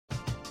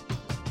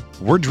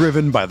We're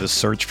driven by the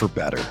search for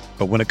better.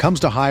 But when it comes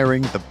to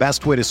hiring, the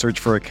best way to search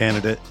for a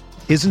candidate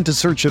isn't to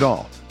search at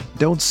all.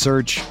 Don't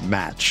search,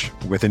 match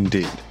with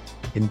Indeed.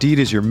 Indeed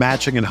is your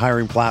matching and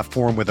hiring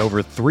platform with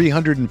over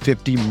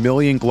 350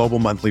 million global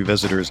monthly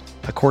visitors,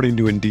 according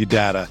to Indeed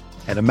data,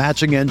 and a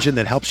matching engine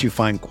that helps you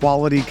find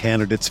quality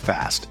candidates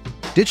fast.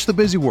 Ditch the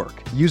busy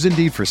work. Use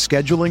Indeed for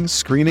scheduling,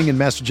 screening, and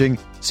messaging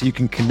so you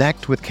can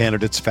connect with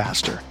candidates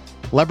faster.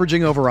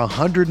 Leveraging over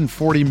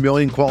 140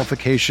 million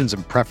qualifications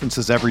and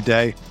preferences every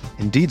day,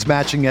 Indeed's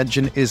matching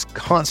engine is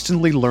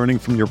constantly learning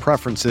from your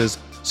preferences,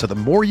 so the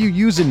more you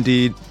use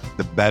Indeed,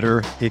 the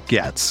better it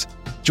gets.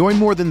 Join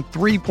more than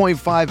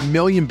 3.5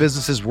 million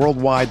businesses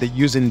worldwide that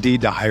use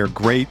Indeed to hire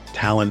great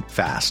talent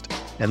fast.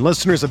 And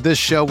listeners of this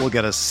show will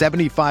get a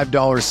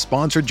 $75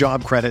 sponsored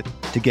job credit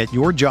to get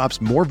your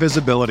jobs more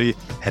visibility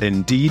at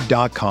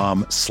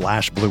Indeed.com/Blue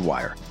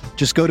Wire.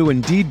 Just go to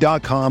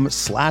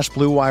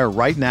Indeed.com/Blue Wire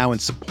right now and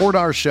support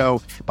our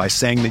show by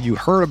saying that you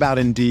heard about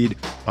Indeed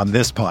on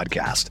this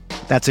podcast.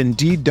 That's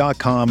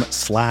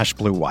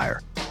Indeed.com/Blue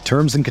Wire.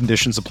 Terms and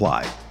conditions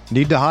apply.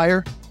 Need to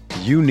hire?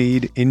 You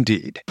need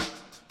Indeed.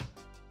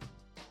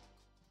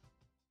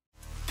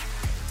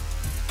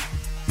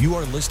 You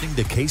are listening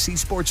to KC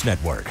Sports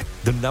Network,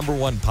 the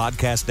 #1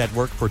 podcast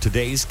network for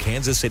today's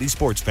Kansas City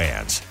sports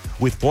fans.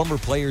 With former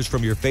players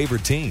from your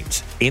favorite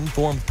teams,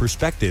 informed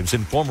perspectives,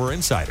 and former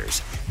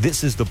insiders,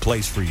 this is the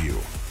place for you.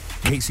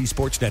 KC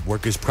Sports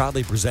Network is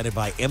proudly presented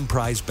by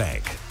Emprise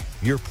Bank,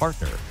 your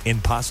partner in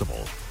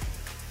possible.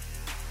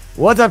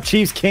 What's up,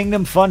 Chiefs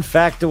Kingdom? Fun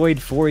factoid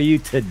for you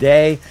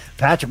today.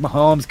 Patrick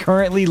Mahomes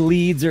currently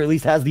leads, or at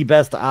least has the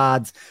best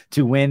odds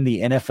to win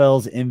the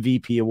NFL's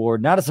MVP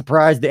award. Not a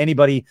surprise to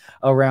anybody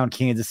around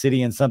Kansas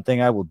City, and something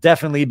I will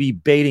definitely be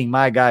baiting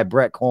my guy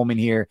Brett Coleman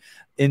here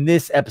in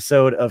this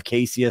episode of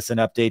KCSN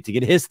Update to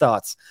get his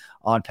thoughts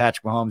on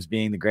Patrick Mahomes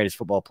being the greatest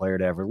football player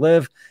to ever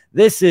live.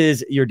 This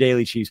is your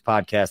daily Chiefs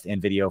podcast and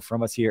video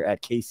from us here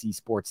at KC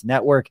Sports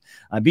Network.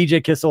 I'm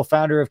BJ Kissel,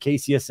 founder of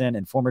KCSN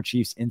and former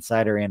Chiefs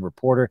insider and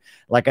reporter.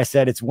 Like I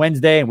said, it's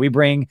Wednesday, and we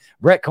bring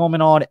Brett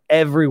Coleman on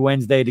every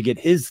Wednesday to get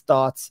his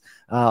thoughts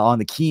on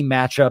the key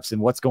matchups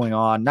and what's going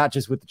on, not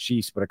just with the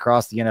Chiefs, but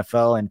across the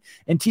NFL,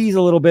 and tease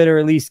a little bit, or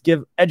at least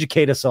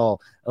educate us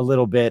all a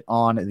little bit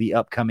on the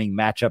upcoming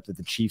matchup that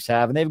the Chiefs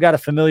have. And they've got a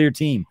familiar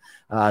team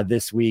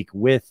this week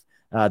with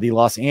the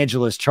Los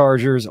Angeles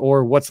Chargers,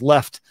 or what's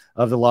left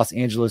of the Los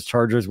Angeles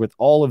Chargers, with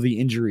all of the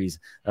injuries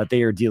that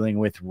they are dealing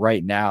with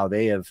right now.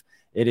 It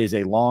is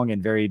a long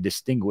and very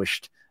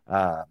distinguished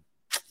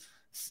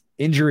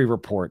injury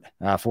report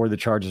for the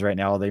Chargers right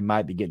now. They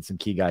might be getting some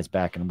key guys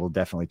back, and we'll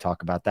definitely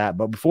talk about that.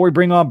 But before we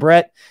bring on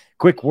Brett,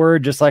 quick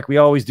word, just like we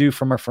always do,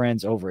 from our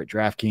friends over at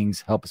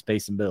DraftKings. Help us pay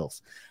some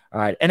bills. All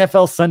right,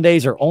 NFL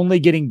Sundays are only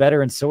getting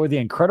better, and so are the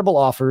incredible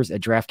offers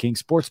at DraftKings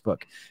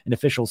Sportsbook, an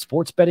official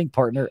sports betting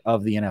partner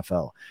of the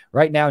NFL.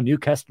 Right now, new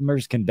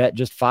customers can bet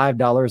just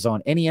 $5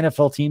 on any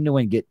NFL team to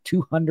win, get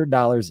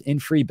 $200 in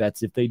free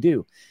bets if they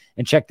do.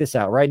 And check this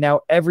out. Right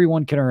now,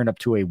 everyone can earn up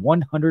to a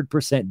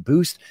 100%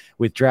 boost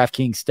with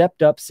DraftKings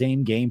stepped-up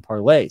same-game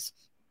parlays.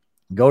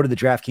 Go to the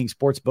DraftKings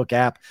Sportsbook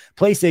app,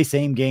 place a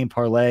same-game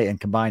parlay, and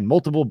combine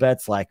multiple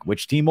bets like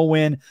which team will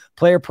win,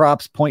 player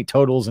props, point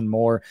totals, and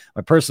more.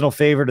 My personal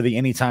favorite are the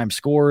anytime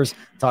scores.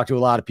 Talk to a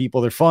lot of people.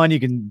 They're fun. You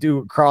can do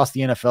across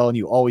the NFL, and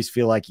you always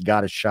feel like you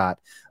got a shot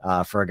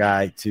for a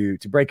guy to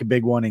break a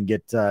big one and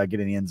get in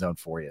the end zone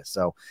for you.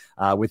 So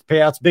with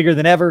payouts bigger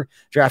than ever,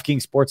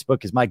 DraftKings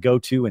Sportsbook is my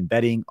go-to in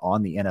betting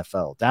on the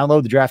NFL.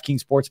 Download the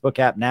DraftKings Sportsbook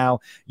app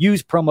now.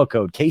 Use promo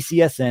code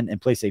KCSN and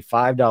place a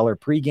 $5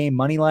 pregame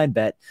moneyline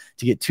bet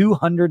to get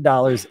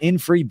 $200 in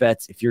free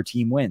bets if your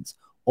team wins.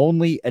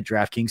 Only at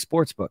DraftKings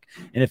Sportsbook,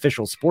 an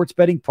official sports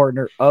betting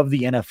partner of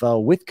the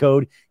NFL, with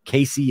code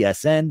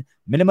KCSN.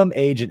 Minimum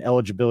age and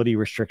eligibility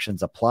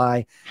restrictions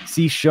apply.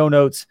 See show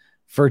notes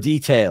for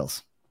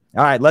details.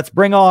 All right, let's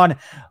bring on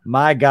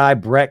my guy,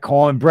 Brett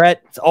Coleman.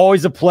 Brett, it's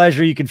always a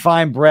pleasure. You can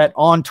find Brett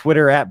on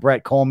Twitter at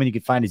Brett Coleman. You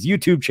can find his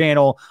YouTube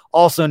channel,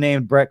 also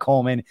named Brett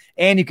Coleman,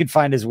 and you can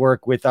find his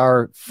work with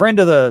our friend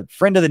of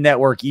the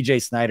network,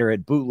 EJ Snyder,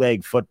 at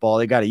Bootleg Football.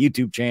 They got a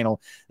YouTube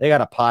channel. They got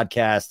a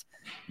podcast.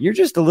 You're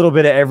just a little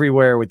bit of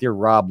everywhere with your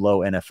Rob Lowe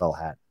NFL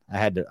hat. I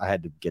had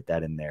to get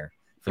that in there.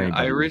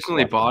 I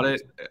originally bought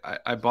it.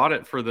 I bought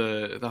it for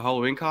the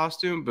Halloween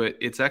costume, but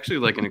it's actually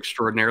like an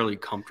extraordinarily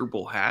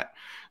comfortable hat.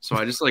 So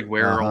I just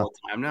wear it all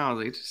the time now.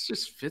 It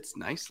just fits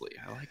nicely.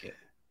 I like it.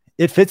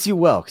 It fits you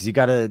well because you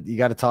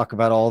gotta talk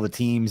about all the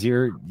teams.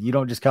 You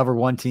don't just cover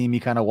one team.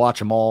 You kind of watch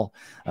them all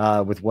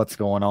with what's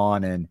going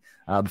on. And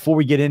before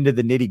we get into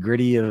the nitty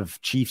gritty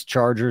of Chiefs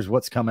Chargers,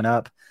 what's coming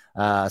up,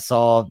 I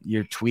saw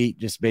your tweet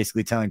just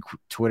basically telling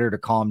Twitter to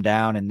calm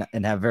down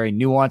and have very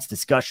nuanced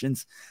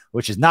discussions,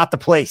 which is not the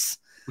place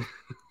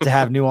to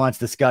have nuanced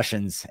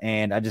discussions.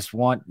 And I just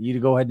want you to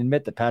go ahead and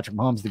admit that Patrick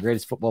Mahomes is the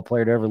greatest football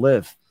player to ever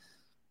live.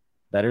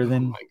 Better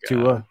than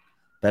Tua,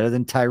 better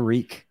than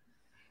Tyreek.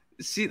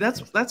 See,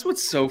 that's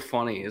what's so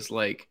funny is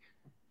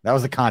That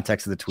was the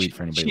context of the tweet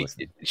for anybody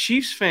listening.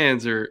 Chiefs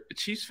fans.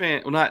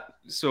 Well, not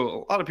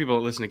so. A lot of people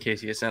that listen to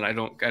KCSN,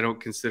 I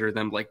don't consider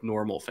them like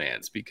normal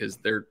fans because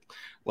they're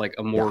like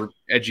a more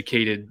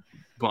educated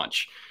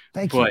bunch.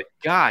 Thank you. But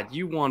God,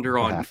 you wander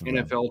on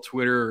NFL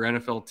Twitter or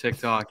NFL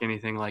TikTok,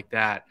 anything like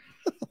that,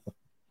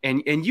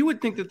 and you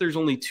would think that there's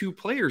only 2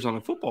 players on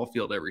a football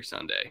field every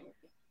Sunday.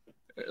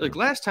 Like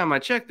last time I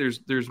checked,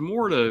 there's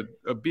more to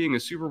being a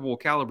Super Bowl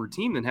caliber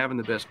team than having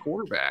the best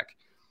quarterback.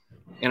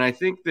 And I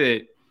think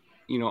that,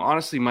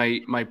 honestly,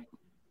 my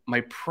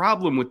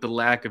problem with the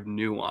lack of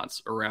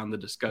nuance around the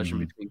discussion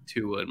between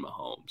Tua and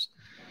Mahomes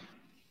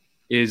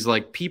is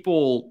like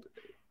people,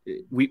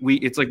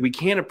 it's like we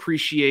can't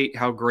appreciate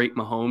how great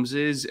Mahomes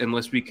is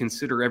unless we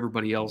consider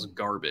everybody else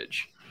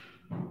garbage.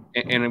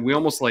 And we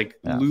almost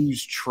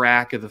lose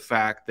track of the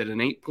fact that an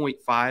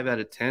 8.5 out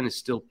of 10 is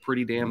still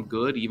pretty damn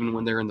good, even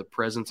when they're in the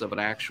presence of an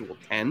actual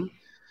 10.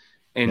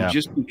 And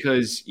just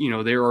because,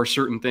 there are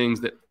certain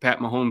things that Pat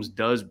Mahomes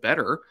does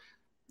better,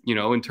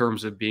 in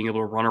terms of being able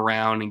to run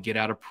around and get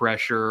out of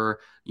pressure,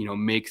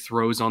 make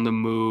throws on the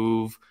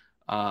move.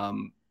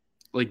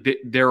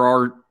 There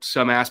are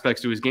some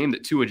aspects to his game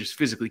that Tua just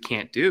physically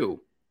can't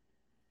do.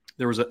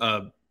 There was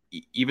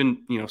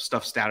even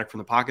stuff static from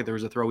the pocket. There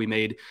was a throw he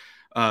made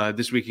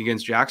this week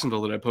against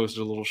Jacksonville that I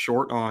posted a little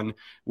short on,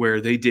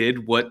 where they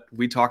did what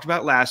we talked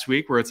about last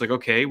week, where it's like,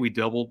 okay, we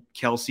double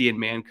Kelsey in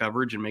man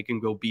coverage and make him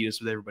go beat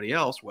us with everybody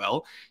else.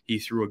 Well, he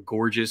threw a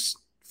gorgeous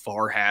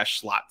far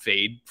hash slot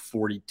fade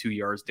 42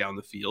 yards down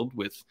the field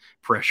with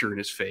pressure in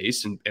his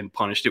face and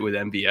punished it with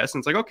MVS.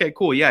 And it's like, okay,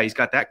 cool. Yeah, he's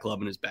got that club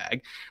in his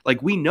bag.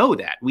 Like, we know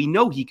that. We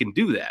know he can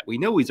do that. We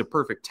know he's a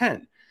perfect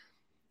 10.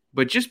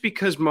 But just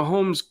because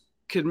Mahomes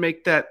could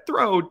make that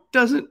throw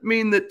doesn't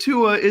mean that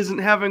Tua isn't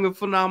having a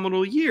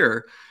phenomenal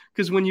year.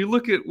 Because when you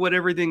look at what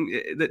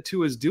everything that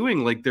Tua's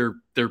doing, like they're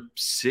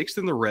 6th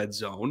in the red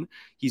zone.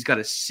 He's got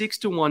a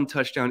 6-to-1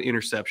 touchdown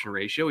interception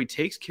ratio. He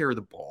takes care of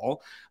the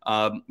ball.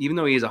 Even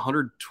though he has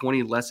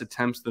 120 less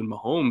attempts than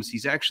Mahomes,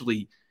 he's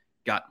actually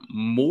got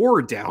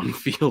more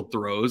downfield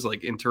throws,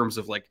 like in terms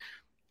of like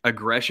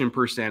aggression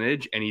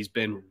percentage, and he's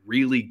been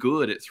really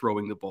good at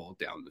throwing the ball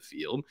down the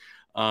field.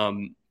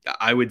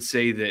 I would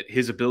say that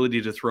his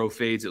ability to throw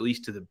fades, at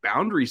least to the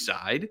boundary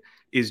side,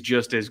 is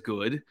just as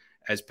good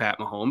as Pat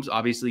Mahomes.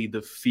 Obviously,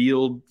 the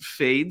field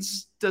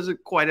fades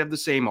doesn't quite have the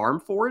same arm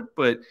for it,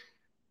 but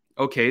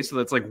okay, so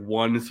that's like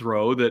one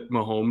throw that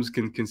Mahomes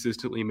can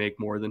consistently make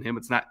more than him.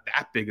 It's not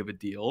that big of a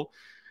deal.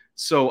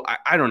 So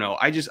I don't know.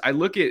 I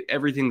look at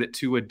everything that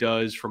Tua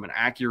does from an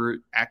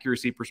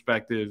accuracy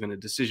perspective and a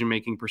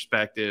decision-making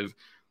perspective,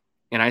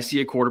 and I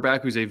see a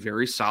quarterback who's a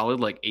very solid,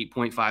 like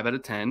 8.5 out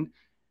of 10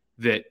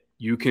 that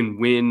you can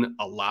win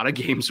a lot of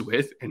games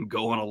with and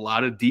go on a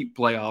lot of deep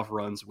playoff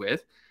runs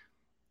with.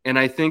 And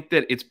I think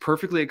that it's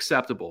perfectly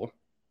acceptable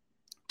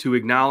to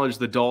acknowledge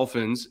the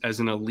Dolphins as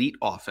an elite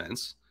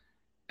offense,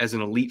 as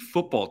an elite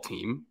football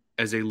team,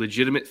 as a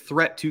legitimate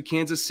threat to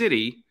Kansas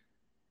City,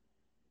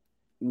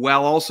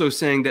 while also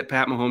saying that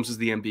Pat Mahomes is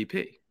the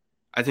MVP.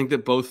 I think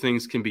that both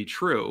things can be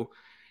true.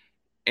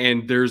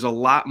 And there's a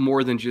lot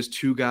more than just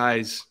 2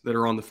 guys that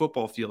are on the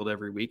football field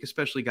every week,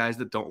 especially guys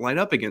that don't line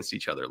up against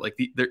each other. Like,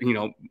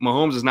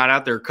 Mahomes is not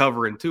out there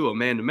covering Tua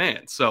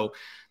man-to-man. So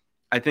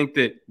I think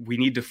that we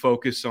need to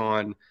focus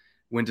on,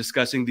 when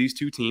discussing these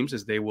 2 teams,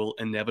 as they will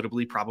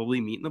inevitably probably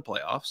meet in the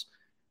playoffs,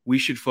 we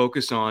should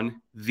focus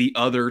on the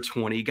other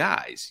 20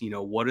 guys.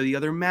 What are the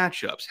other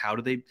matchups? How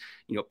do they,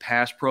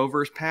 pass pro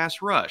versus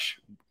pass rush?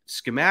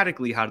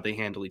 Schematically, how do they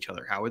handle each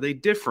other? How are they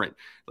different?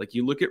 Like,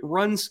 you look at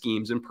run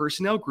schemes and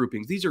personnel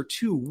groupings. These are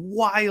 2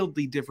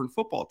 wildly different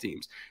football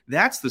teams.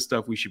 That's the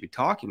stuff we should be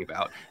talking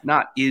about,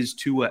 not is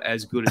Tua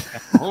as good as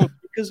Pat Mahomes,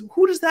 because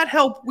who does that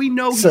help? We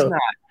know he's not.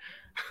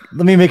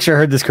 Let me make sure I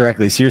heard this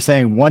correctly. So you're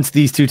saying once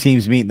these 2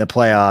 teams meet in the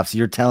playoffs,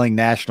 you're telling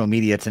national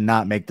media to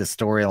not make the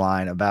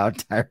storyline about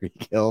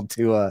Tyreek Hill,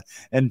 Tua,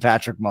 and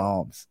Patrick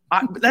Mahomes.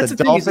 That's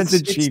the Dolphins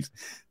and Chiefs.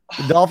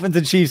 The Dolphins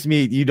and Chiefs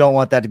meet. You don't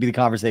want that to be the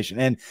conversation.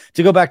 And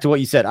to go back to what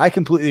you said, I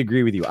completely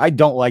agree with you. I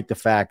don't like the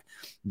fact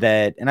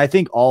that, and I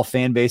think all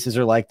fan bases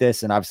are like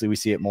this, and obviously we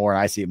see it more,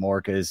 and I see it more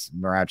because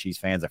I'm around Chiefs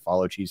fans, I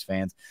follow Chiefs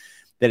fans,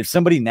 that if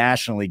somebody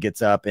nationally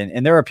gets up,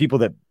 and there are people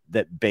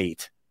that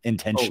bait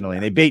intentionally,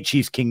 and they bait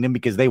Chiefs Kingdom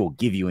because they will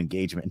give you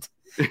engagement.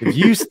 If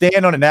you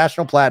stand on a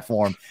national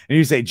platform and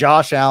you say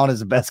Josh Allen is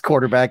the best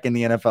quarterback in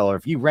the NFL, or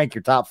if you rank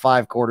your top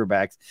 5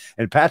 quarterbacks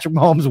and Patrick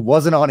Mahomes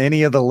wasn't on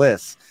any of the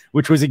lists,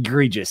 which was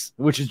egregious,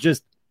 which is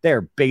just,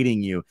 they're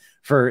baiting you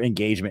for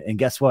engagement. And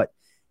guess what?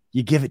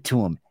 You give it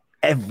to them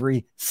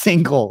every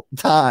single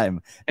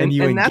time, and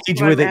you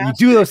engage with it. You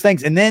do those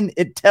things, and then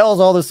it tells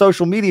all the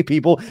social media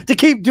people to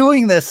keep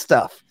doing this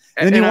stuff.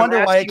 And then you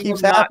wonder why it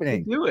keeps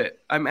happening. Do it.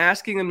 I'm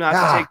asking them not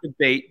to take the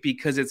bait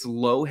because it's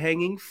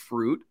low-hanging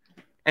fruit,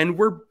 and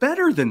we're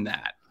better than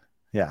that.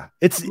 Yeah,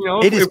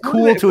 it is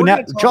cool to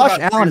announce. Josh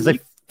Allen is a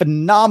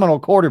phenomenal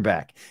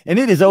quarterback, and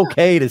it is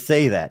okay to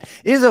say that.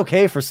 It is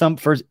okay for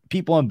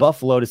people in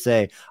Buffalo to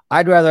say,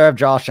 I'd rather have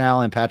Josh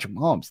Allen and Patrick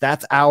Mahomes.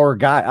 That's our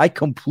guy. I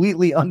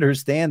completely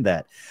understand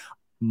that.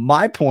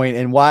 my point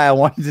and why I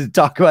wanted to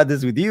talk about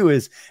this with you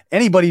is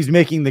anybody who's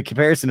making the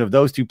comparison of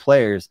those two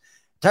players,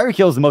 Tyreek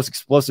Hill is the most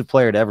explosive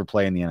player to ever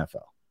play in the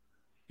NFL.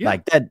 Yeah.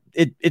 Like that,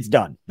 it's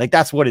done. Like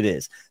that's what it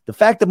is. The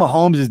fact that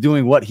Mahomes is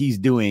doing what he's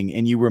doing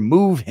and you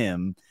remove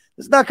him,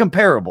 it's not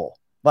comparable.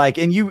 Like,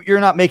 and you're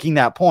not making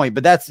that point,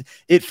 but that's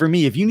it for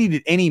me. If you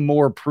needed any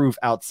more proof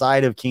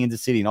outside of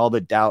Kansas City and all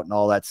the doubt and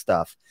all that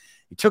stuff,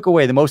 he took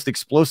away the most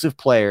explosive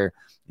player.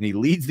 And he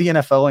leads the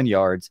NFL in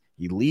yards.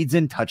 He leads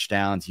in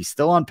touchdowns. He's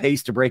still on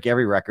pace to break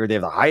every record. They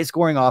have the highest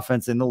scoring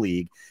offense in the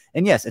league.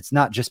 And yes, it's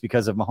not just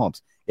because of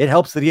Mahomes. It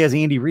helps that he has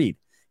Andy Reid.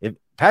 If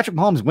Patrick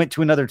Mahomes went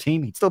to another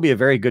team, he'd still be a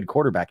very good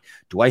quarterback.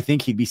 Do I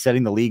think he'd be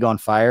setting the league on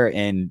fire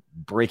and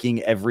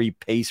breaking every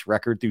pace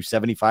record through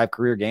 75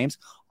 career games?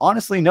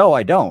 Honestly, no,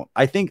 I don't.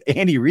 I think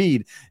Andy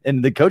Reid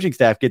and the coaching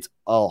staff gets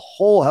a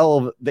whole hell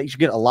of, they should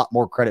get a lot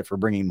more credit for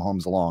bringing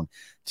Mahomes along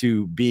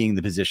to being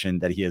the position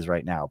that he is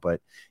right now.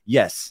 But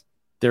yes,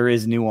 there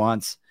is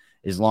nuance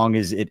as long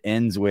as it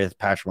ends with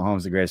Patrick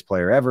Mahomes, the greatest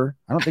player ever.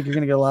 I don't think you're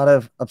going to get a lot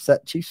of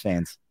upset Chiefs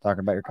fans talking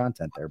about your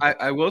content there.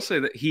 I will say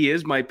that he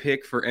is my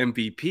pick for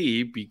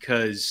MVP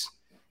because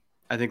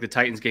I think the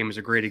Titans game is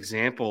a great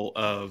example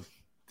of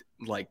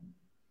like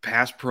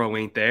pass pro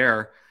ain't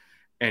there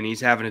and he's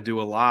having to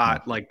do a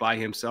lot like by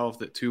himself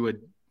that Tua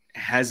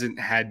hasn't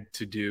had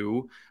to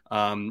do.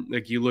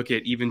 Like you look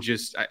at even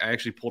just, I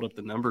actually pulled up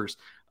the numbers.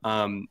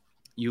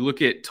 You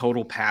look at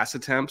total pass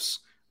attempts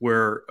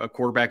where a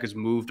quarterback is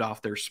moved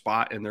off their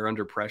spot and they're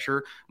under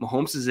pressure.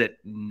 Mahomes is at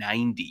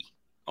 90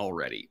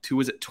 already.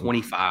 Tua is at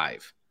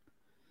 25.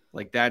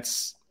 Like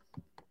that's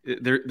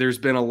there's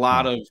been a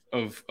lot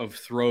of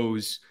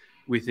throws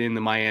within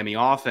the Miami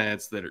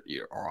offense that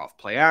are off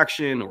play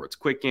action or it's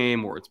quick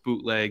game or it's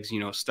bootlegs,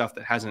 stuff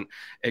that hasn't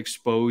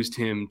exposed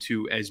him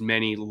to as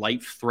many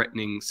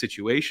life-threatening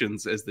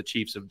situations as the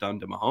Chiefs have done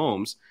to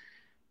Mahomes.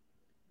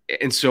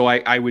 And so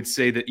I would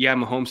say that, yeah,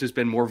 Mahomes has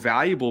been more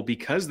valuable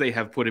because they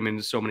have put him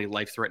into so many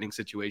life-threatening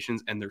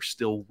situations and they're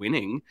still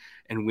winning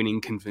and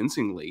winning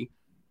convincingly.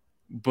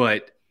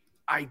 But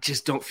I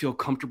just don't feel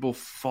comfortable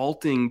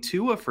faulting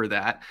Tua for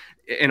that.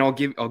 And I'll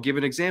give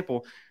an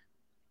example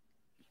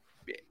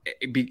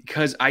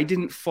because I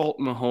didn't fault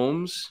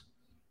Mahomes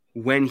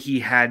when he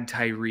had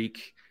Tyreek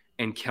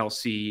and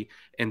Kelsey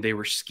and they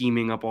were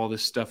scheming up all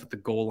this stuff at the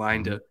goal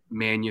line to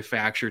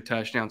manufacture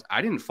touchdowns.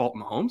 I didn't fault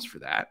Mahomes for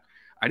that.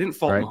 I didn't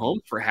fault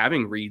Mahomes for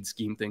having Reid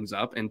scheme things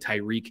up and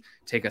Tyreek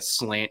take a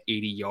slant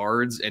 80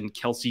 yards and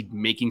Kelsey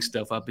making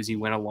stuff up as he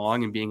went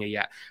along and being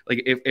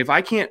like if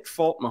I can't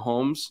fault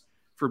Mahomes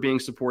for being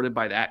supported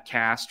by that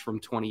cast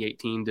from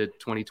 2018 to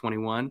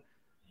 2021,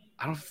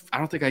 I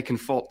don't think I can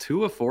fault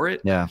Tua for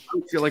it. Yeah. I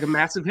feel like a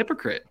massive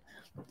hypocrite.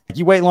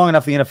 You wait long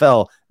enough, the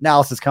NFL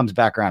analysis comes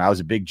back around. I was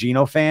a big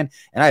Geno fan,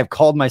 and I have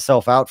called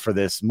myself out for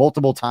this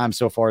multiple times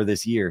so far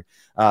this year,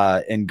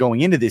 and going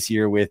into this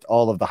year with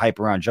all of the hype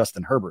around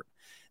Justin Herbert.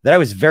 That I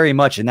was very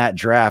much in that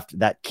draft,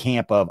 that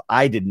camp of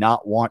I did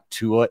not want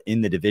Tua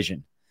in the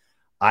division.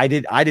 I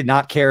did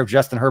not care if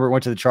Justin Herbert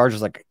went to the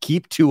Chargers, like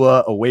keep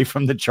Tua away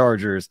from the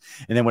Chargers.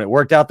 And then when it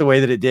worked out the way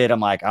that it did, I'm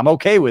like, I'm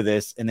okay with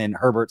this. And then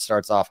Herbert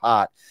starts off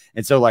hot.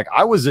 And so like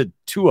I was a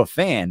Tua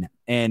fan,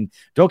 and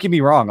don't get me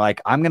wrong.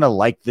 Like I'm going to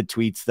like the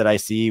tweets that I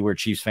see where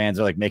Chiefs fans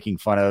are like making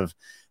fun of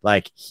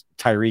like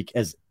Tyreek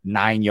as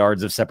 9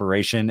 yards of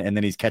separation and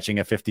then he's catching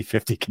a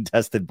 50-50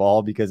 contested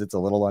ball because it's a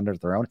little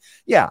underthrown.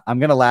 Yeah, I'm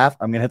going to laugh.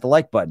 I'm going to hit the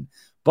like button.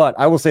 But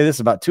I will say this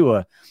about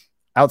Tua.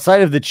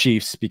 Outside of the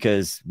Chiefs,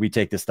 because we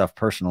take this stuff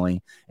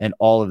personally and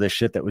all of this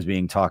shit that was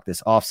being talked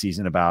this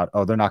offseason about,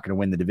 oh, they're not going to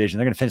win the division.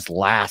 They're going to finish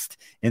last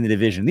in the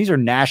division. These are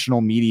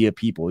national media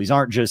people. These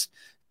aren't just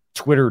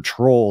Twitter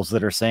trolls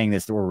that are saying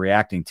this that we're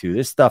reacting to.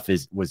 This stuff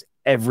was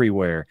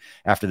everywhere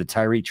after the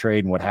Tyreek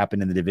trade and what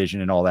happened in the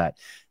division and all that.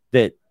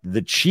 That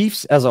the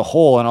Chiefs as a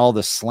whole and all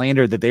the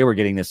slander that they were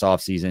getting this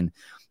offseason,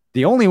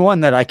 the only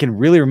one that I can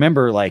really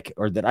remember,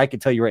 or that I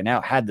can tell you right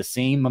now had the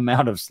same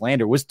amount of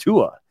slander was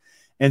Tua.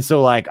 And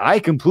so, I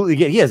completely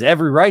get, he has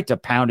every right to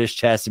pound his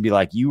chest and be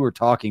like, you were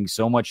talking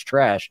so much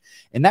trash.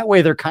 And that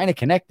way they're kind of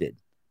connected.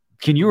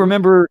 Can you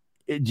remember,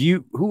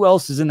 who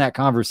else is in that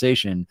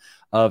conversation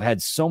of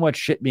had so much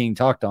shit being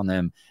talked on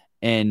them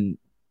and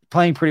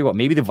playing pretty well?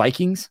 Maybe the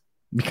Vikings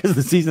because of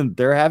the season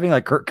they're having,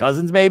 like Kirk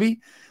Cousins,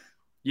 maybe.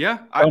 Yeah.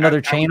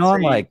 Another chain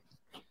on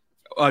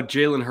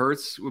Jalen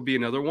Hurts would be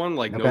another one.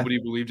 Nobody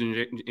believed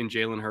in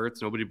Jalen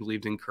Hurts. Nobody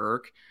believed in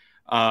Kirk.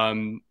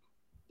 And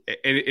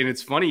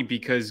it's funny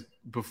because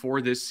before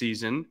this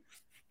season,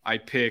 I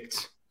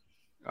picked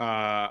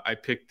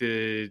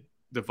the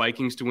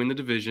Vikings to win the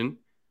division.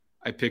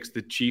 I picked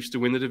the Chiefs to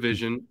win the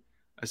division.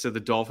 I said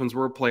the Dolphins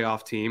were a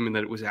playoff team and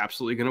that it was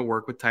absolutely going to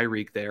work with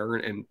Tyreek there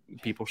and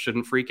people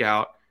shouldn't freak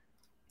out.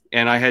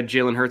 And I had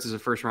Jalen Hurts as a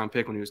first-round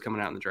pick when he was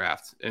coming out in the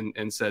draft,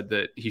 and said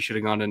that he should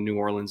have gone to New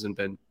Orleans and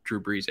been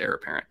Drew Brees' heir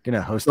apparent.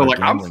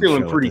 I'm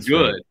feeling pretty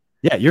good. Week.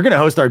 Yeah, you're going to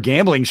host our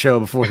gambling show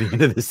before the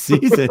end of the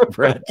season,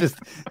 Brett. Just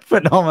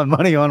putting all my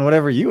money on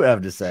whatever you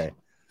have to say.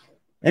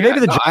 And maybe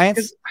the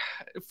Giants,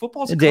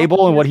 football's and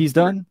Dable and what he's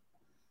done,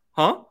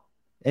 huh?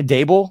 And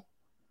Dable,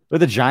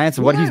 with the Giants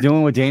and what he's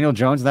doing with Daniel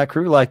Jones and that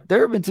crew. Like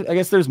there have been, I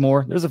guess there's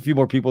more. There's a few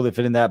more people that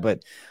fit in that,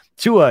 but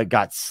Tua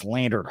got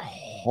slandered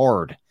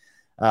hard,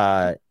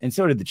 and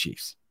so did the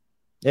Chiefs.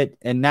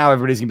 And now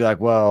everybody's gonna be like,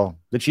 well,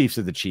 the Chiefs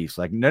are the Chiefs.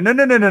 Like,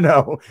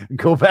 no.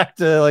 Go back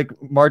to like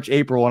March,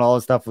 April when all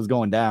this stuff was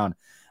going down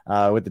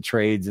with the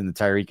trades and the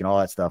Tyreek and all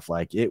that stuff.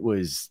 Like it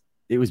was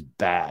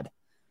bad.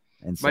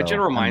 And so my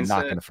general mindset, I'm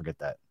not gonna forget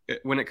that.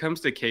 When it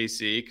comes to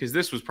KC, because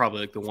this was probably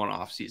like the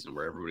one-off season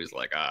where everybody's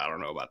like, I don't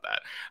know about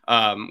that.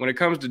 When it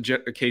comes to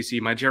KC,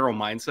 my general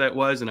mindset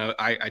was, and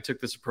I took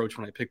this approach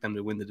when I picked them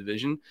to win the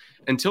division,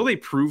 until they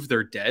prove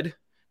they're dead,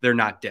 they're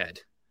not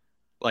dead.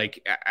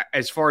 Like,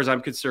 as far as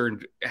I'm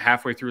concerned,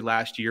 halfway through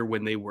last year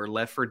when they were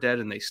left for dead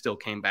and they still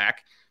came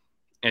back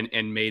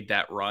and made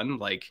that run,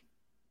 like,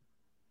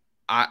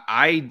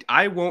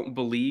 I won't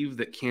believe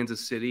that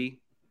Kansas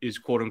City is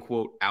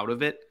quote-unquote out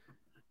of it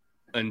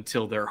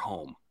until they're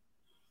home.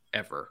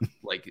 Ever.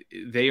 Like,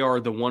 they are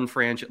the one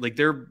franchise, like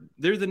they're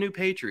the new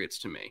Patriots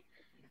to me.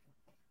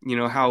 You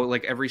know how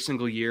like every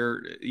single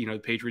year, you know, the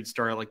Patriots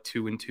start at like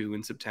 2-2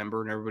 in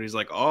September and everybody's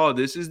like, oh,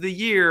 this is the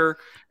year,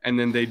 and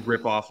then they'd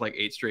rip off like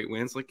 8 straight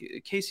wins. Like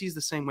KC's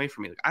the same way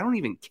for me. Like I don't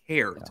even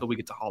care until we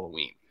get to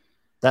Halloween.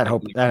 That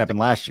happened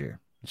last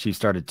year. She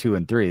started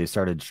 2-3. They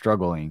started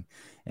struggling,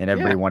 and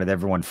everybody wanted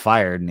everyone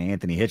fired. And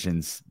Anthony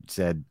Hitchens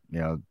said,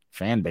 you know,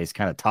 fan base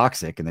kind of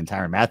toxic, and then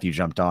Tyrann Mathieu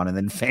jumped on, and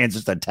then fans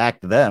just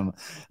attacked them.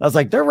 I was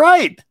like, they're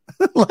right.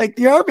 Like,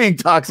 you are being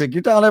toxic.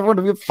 You're telling everyone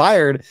to get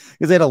fired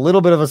because they had a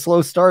little bit of a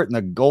slow start in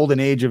the golden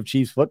age of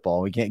Chiefs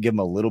football. We can't give them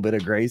a little bit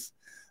of grace.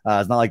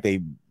 It's not like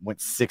they went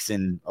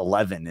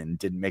 6-11 and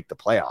didn't make the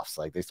playoffs.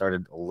 Like, they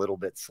started a little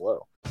bit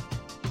slow.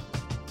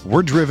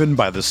 We're driven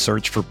by the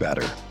search for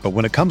better, but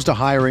when it comes to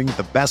hiring,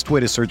 the best way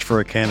to search for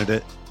a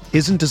candidate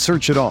isn't to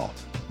search at all.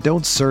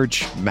 Don't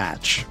search,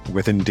 match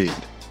with Indeed.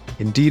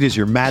 Indeed is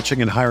your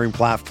matching and hiring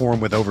platform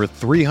with over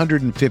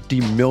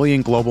 350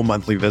 million global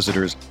monthly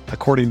visitors,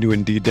 according to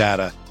Indeed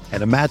data,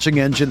 and a matching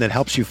engine that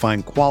helps you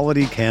find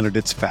quality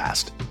candidates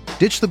fast.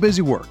 Ditch the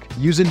busy work.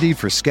 Use Indeed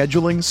for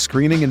scheduling,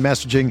 screening, and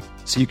messaging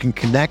so you can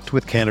connect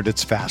with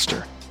candidates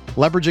faster.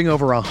 Leveraging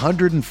over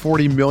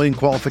 140 million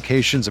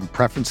qualifications and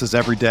preferences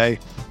every day,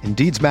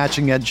 Indeed's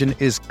matching engine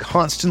is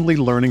constantly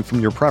learning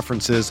from your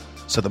preferences,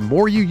 so the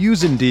more you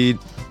use Indeed,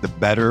 the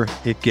better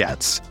it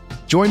gets.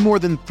 Join more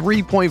than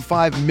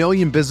 3.5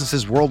 million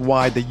businesses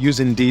worldwide that use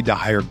Indeed to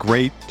hire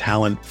great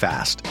talent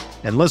fast.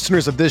 And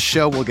listeners of this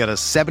show will get a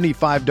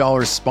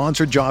 $75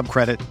 sponsored job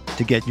credit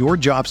to get your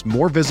jobs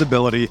more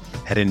visibility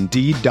at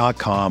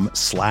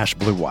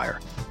Indeed.com/Blue Wire.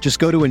 Just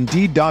go to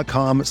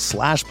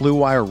Indeed.com/Blue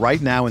Wire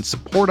right now and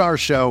support our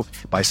show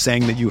by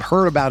saying that you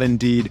heard about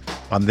Indeed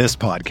on this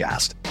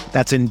podcast.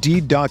 That's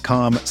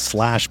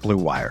Indeed.com/Blue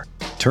Wire.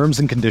 Terms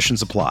and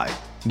conditions apply.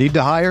 Need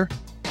to hire?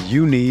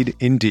 You need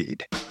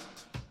Indeed.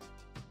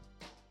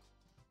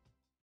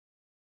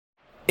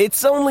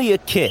 It's only a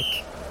kick,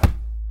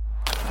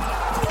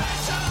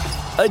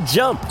 a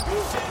jump,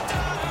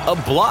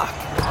 a block.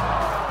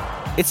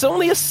 It's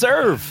only a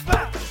serve.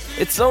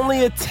 It's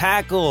only a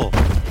tackle,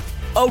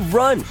 a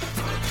run.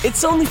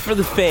 It's only for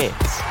the fans.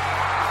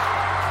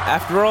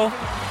 After all,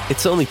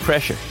 it's only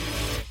pressure.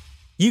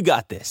 You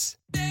got this.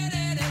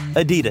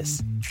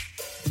 Adidas.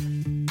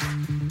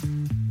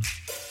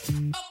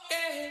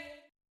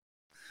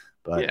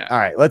 But all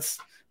right,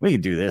 we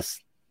can do this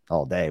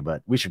all day,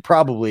 but we should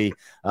probably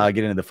get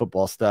into the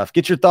football stuff.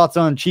 Get your thoughts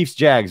on Chiefs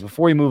Jags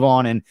before we move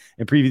on and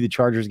preview the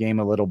Chargers game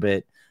a little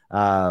bit.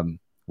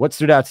 What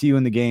stood out to you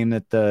in the game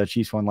that the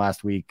Chiefs won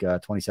last week,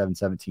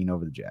 27-17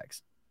 over the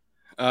Jags?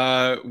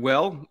 As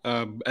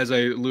I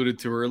alluded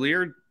to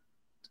earlier,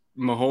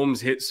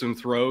 Mahomes hit some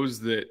throws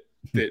that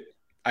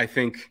I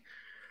think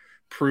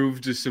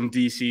proved to some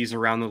DCs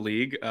around the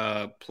league,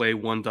 play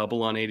one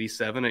double on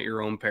 87 at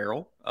your own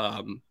peril.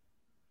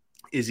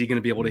 Is he going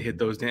to be able to hit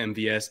those to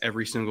MVS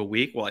every single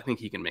week? Well, I think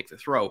he can make the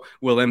throw.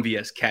 Will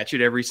MVS catch it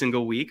every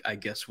single week? I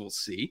guess we'll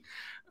see.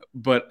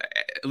 But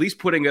at least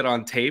putting it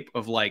on tape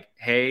of like,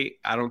 hey,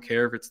 I don't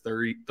care if it's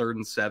 3rd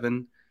and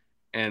 7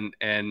 and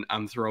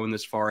I'm throwing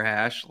this far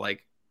hash.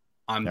 Like,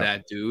 I'm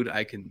that dude.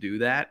 I can do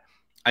that.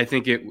 I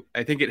think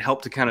it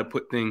helped to kind of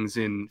put things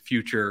in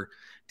future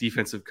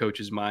defensive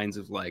coaches' minds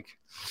of like,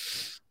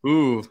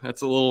 ooh,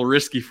 that's a little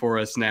risky for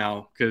us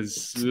now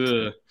because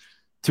 2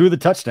 of the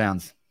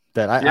touchdowns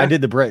that I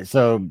did the break.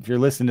 So if you're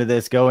listening to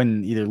this, go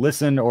and either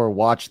listen or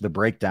watch the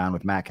breakdown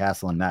with Matt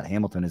Castle and Matt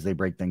Hamilton as they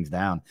break things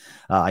down.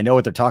 I know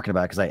what they're talking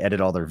about because I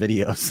edit all their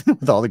videos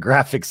with all the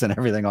graphics and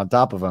everything on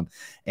top of them.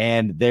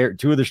 And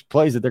 2 of the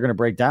plays that they're going to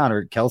break down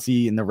are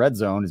Kelsey in the red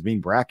zone is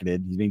being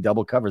bracketed. He's being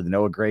double covered. The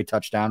Noah Gray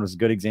touchdown was a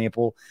good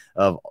example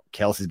of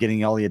Kelsey's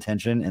getting all the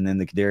attention. And then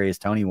the Kadarius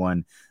Toney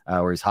one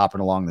where he's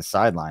hopping along the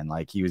sideline.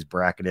 Like he was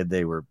bracketed.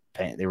 They were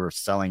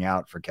selling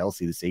out for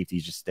Kelsey. The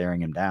safety's just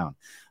staring him down,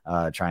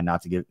 trying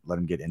not to let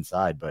him get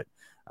inside. But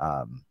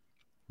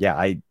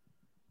the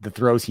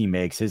throws he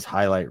makes, his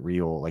highlight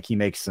reel, like he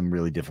makes some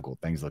really difficult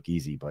things look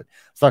easy. But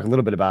let's talk a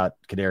little bit about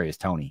Kadarius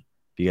Toney.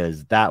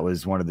 because that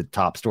was one of the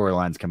top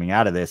storylines coming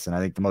out of this. And I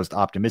think the most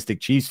optimistic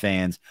Chiefs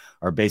fans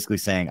are basically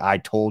saying, I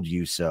told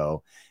you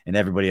so. And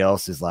everybody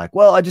else is like,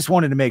 well, I just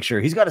wanted to make sure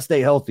he's got to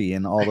stay healthy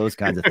and all those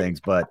kinds of things.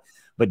 But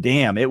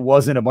damn, it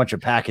wasn't a bunch of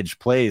packaged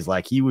plays.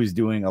 Like, he was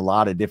doing a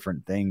lot of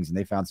different things, and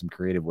they found some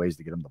creative ways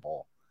to get him the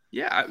ball.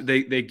 Yeah,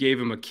 they gave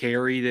him a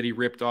carry that he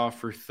ripped off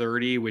for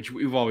 30, which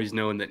we've always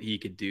known that he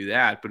could do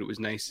that, but it was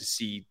nice to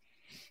see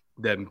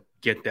them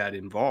get that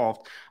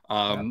involved.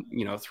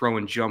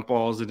 Throwing jump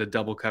balls into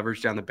double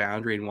coverage down the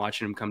boundary and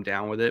watching him come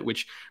down with it,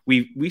 which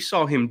we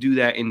saw him do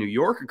that in New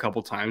York a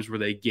couple times, where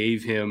they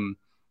gave him,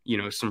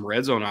 some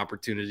red zone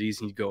opportunities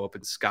and he'd go up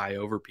and sky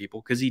over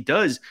people, because he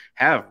does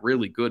have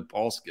really good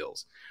ball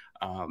skills.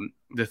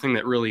 The thing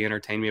that really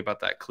entertained me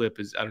about that clip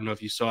is, I don't know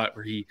if you saw it,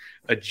 where he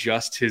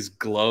adjusts his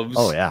gloves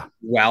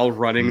while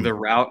running the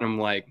route. And I'm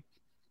like,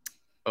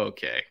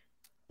 okay.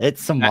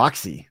 It's some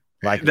moxie.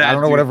 Like, I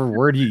don't know whatever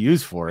word you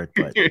use for it,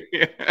 but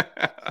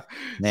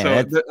man,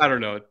 so I don't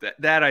know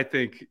that I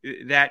think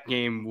that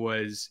game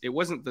it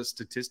wasn't the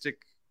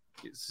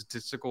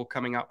statistical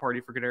coming out party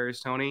for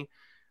Kadarius Toney,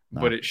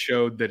 but it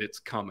showed that it's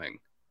coming.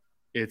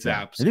 It's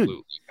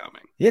absolutely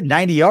coming. He had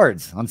 90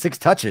 yards on 6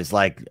 touches.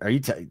 Like, are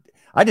you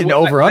I didn't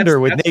over under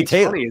with Nate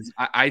Taylor.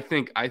 I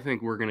think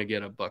we're going to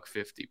get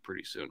 $150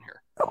 pretty soon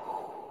here.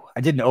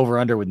 I did an over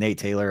under with Nate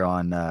Taylor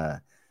on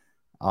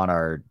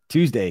our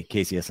Tuesday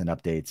KCSN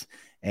updates.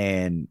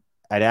 And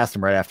I'd asked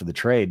him right after the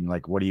trade, and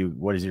like, what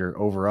is your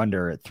over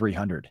under at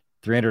 300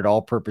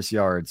 all purpose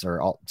yards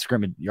or all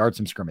yards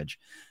from scrimmage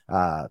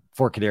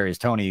for Kadarius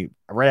Toney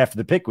right after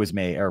the pick was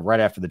made, or right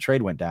after the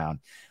trade went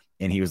down.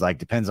 And he was like,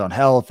 depends on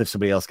health. If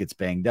somebody else gets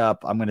banged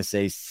up, I'm going to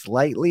say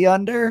slightly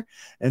under.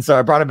 And so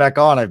I brought him back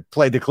on. I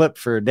played the clip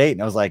for a date,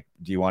 and I was like,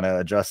 do you want to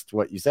adjust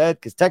what you said?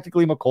 Because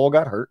technically McColl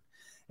got hurt,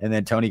 and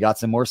then Toney got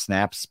some more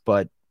snaps,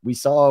 but we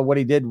saw what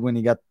he did when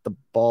he got the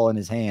ball in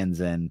his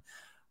hands, and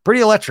pretty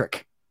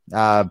electric.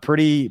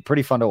 Pretty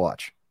fun to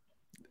watch.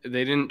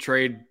 They didn't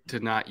trade to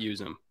not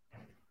use him.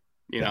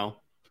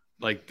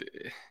 Like,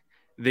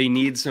 they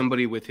need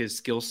somebody with his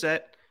skill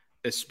set,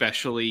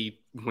 especially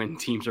when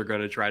teams are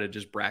going to try to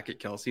just bracket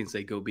Kelsey and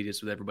say, go beat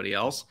us with everybody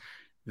else.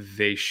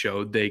 They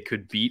showed they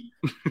could beat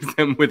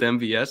them with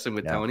MVS and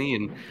with Toney.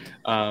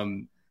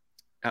 And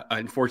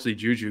unfortunately,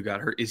 Juju got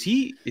hurt. Is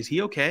he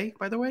okay,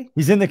 by the way?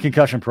 He's in the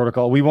concussion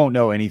protocol. We won't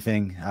know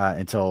anything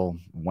until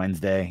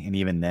Wednesday. And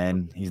even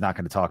then, he's not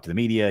going to talk to the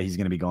media. He's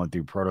going to be going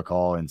through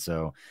protocol. And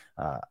so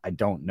I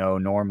don't know.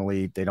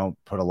 Normally, they don't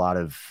put a lot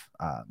of,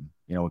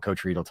 when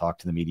Coach Reed will talk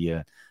to the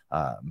media,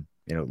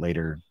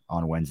 later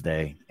on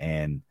Wednesday.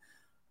 And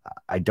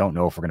I don't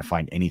know if we're going to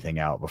find anything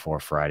out before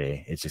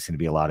Friday. It's just going to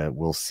be a lot of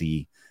we'll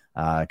see,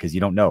 because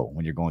you don't know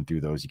when you're going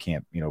through those. You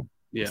can't,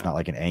 It's not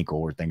like an ankle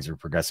where things are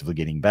progressively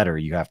getting better.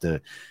 You have to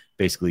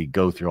basically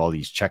go through all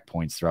these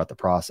checkpoints throughout the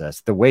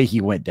process. The way he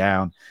went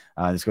down,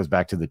 this goes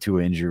back to the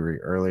Tua injury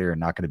earlier,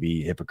 and not going to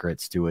be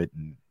hypocrites to it,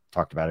 and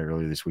talked about it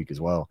earlier this week as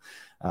well.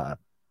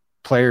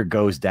 Player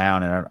goes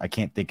down, and I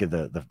can't think of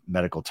the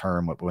medical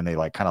term, but when they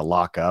like kind of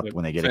lock up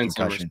when they get a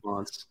concussion,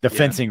 the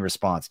fencing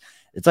response.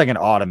 It's like an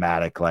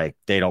automatic, like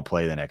they don't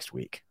play the next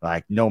week.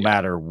 Like no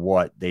matter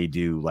what they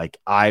do, like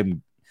I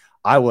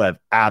will have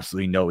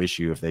absolutely no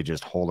issue if they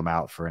just hold him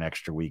out for an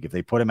extra week. If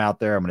they put him out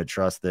there, I'm going to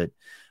trust that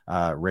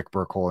Rick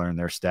Burkholder and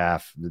their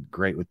staff,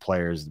 great with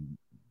players.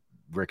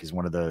 Rick is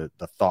one of the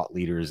thought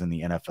leaders in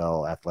the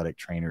NFL athletic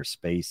trainer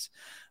space.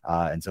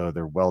 And so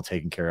they're well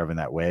taken care of in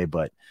that way.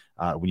 But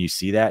when you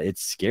see that,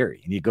 it's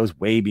scary. And it goes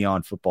way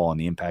beyond football and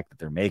the impact that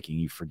they're making.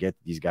 You forget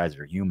that these guys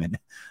are human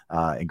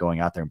and going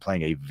out there and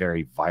playing a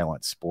very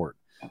violent sport.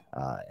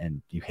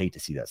 And you hate to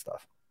see that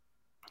stuff.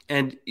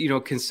 And,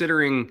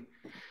 considering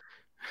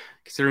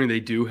they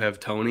do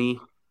have Toney,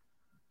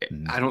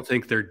 I don't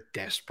think they're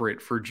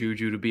desperate for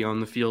Juju to be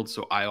on the field.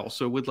 So I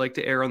also would like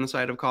to err on the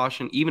side of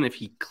caution. Even if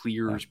he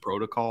clears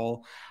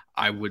protocol,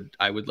 I would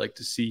like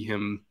to see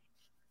him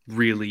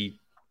really,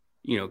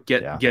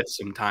 get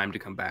some time to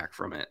come back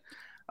from it.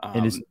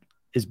 And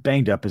as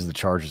banged up as the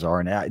Chargers are,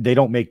 and they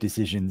don't make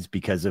decisions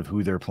because of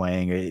who they're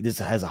playing. This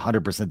has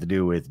 100% to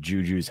do with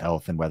Juju's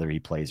health and whether he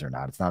plays or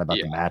not. It's not about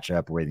the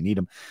matchup or where they need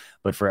him,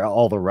 but for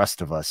all the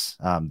rest of us,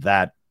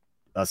 that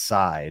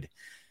aside,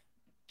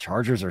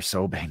 Chargers are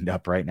so banged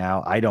up right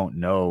now. I don't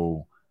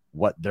know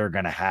what they're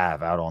going to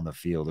have out on the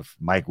field. If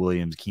Mike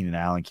Williams, Keenan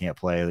Allen can't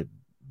play,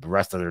 the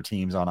rest of their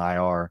team's on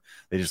IR.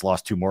 They just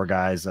lost 2 more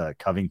guys.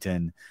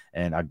 Covington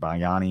and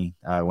Agbayani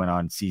went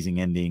on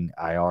season-ending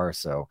IR.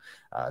 So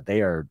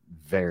they are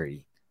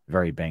very,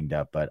 very banged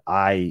up. But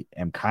I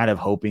am kind of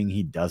hoping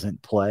he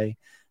doesn't play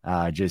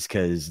just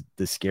because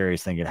the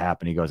scariest thing could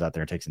happen. He goes out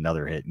there and takes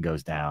another hit and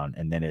goes down.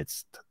 And then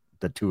it's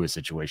the Tua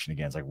situation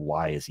again. It's like,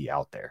 why is he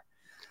out there?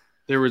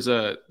 There was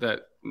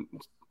that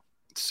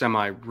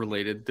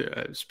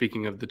semi-related,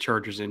 speaking of the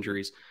Chargers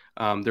injuries,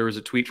 there was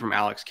a tweet from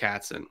Alex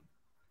Katzen,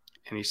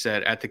 and he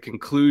said, at the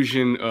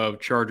conclusion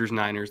of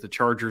Chargers-Niners, the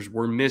Chargers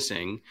were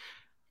missing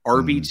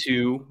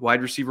RB2,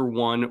 wide receiver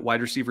 1,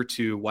 wide receiver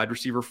 2, wide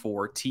receiver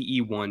 4,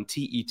 TE1,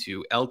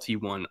 TE2,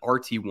 LT1,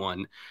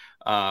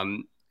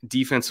 RT1,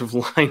 defensive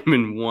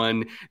lineman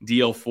 1,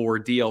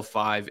 DL4,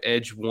 DL5,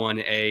 edge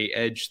 1A,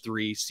 edge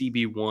 3,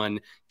 CB1,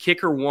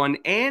 kicker 1,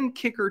 and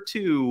kicker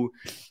 2,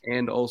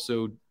 and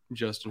also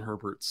Justin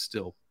Herbert's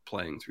still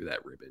playing through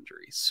that rib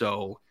injury.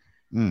 So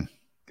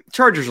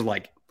Chargers are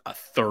like a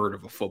third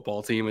of a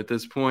football team at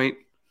this point.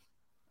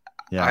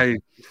 Yeah.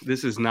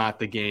 This is not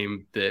the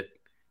game that,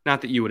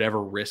 not that you would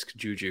ever risk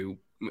Juju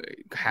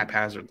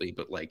haphazardly,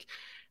 but like,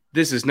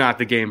 this is not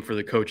the game for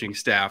the coaching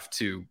staff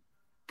to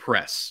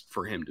press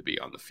for him to be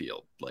on the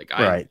field. Like,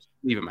 I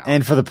leave him out.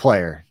 And for the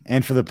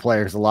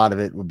players, a lot of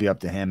it would be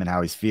up to him and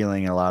how he's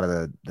feeling. And a lot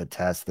of the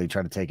tests, they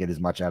try to take it as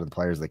much out of the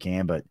players as they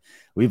can, but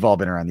we've all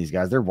been around these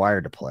guys. They're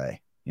wired to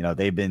play. You know,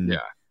 they've been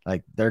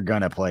like, they're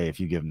going to play if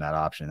you give them that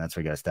option. That's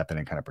why you got to step in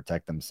and kind of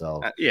protect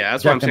themselves.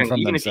 That's what I'm saying.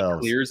 Even if he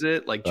clears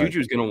it, like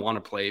Juju's going to want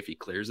to play if he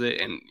clears it.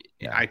 And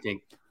I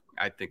think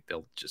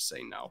they'll just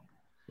say no.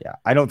 Yeah,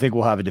 I don't think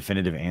we'll have a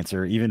definitive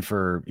answer. Even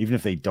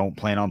if they don't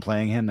plan on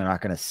playing him, they're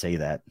not going to say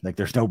that. Like,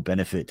 there's no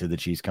benefit to the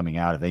Chiefs coming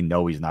out if they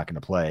know he's not going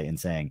to play and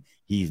saying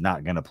he's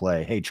not going to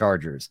play. Hey,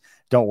 Chargers,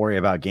 don't worry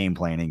about game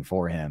planning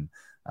for him.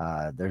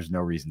 There's no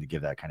reason to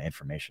give that kind of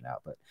information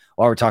out. But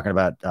while we're talking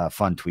about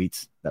fun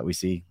tweets that we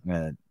see, I'm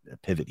going to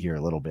pivot here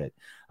a little bit.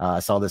 I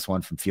saw this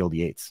one from Field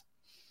Yates.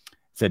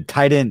 It said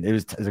tight end. It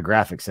was as a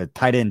graphic said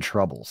tight end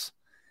troubles.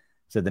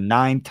 Said the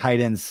 9 tight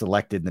ends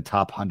selected in the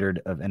top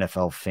 100 of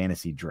NFL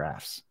fantasy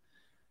drafts.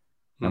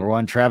 Number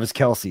 1, Travis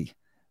Kelce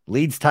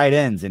leads tight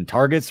ends in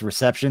targets,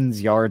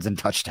 receptions, yards, and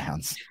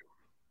touchdowns.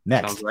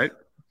 Next, sounds right.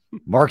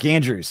 Mark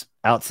Andrews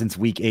out since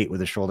week 8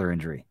 with a shoulder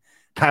injury.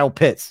 Kyle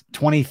Pitts,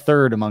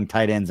 23rd among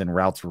tight ends in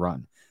routes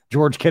run.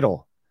 George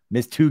Kittle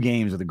missed 2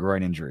 games with a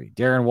groin injury.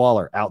 Darren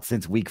Waller out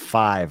since week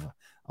 5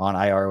 on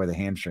IR with a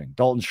hamstring.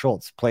 Dalton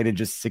Schultz played in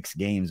just 6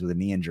 games with a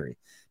knee injury.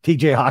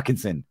 TJ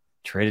Hawkinson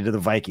traded to the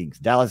Vikings.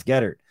 Dallas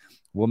Goedert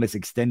will miss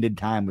extended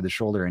time with a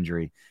shoulder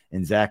injury.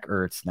 And Zach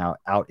Ertz now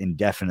out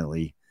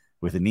indefinitely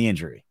with a knee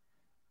injury.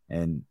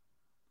 And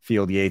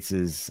Field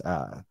Yates's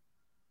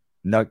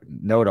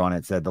note on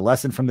it said, the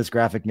lesson from this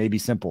graphic may be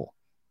simple.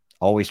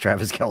 Always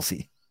Travis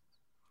Kelce.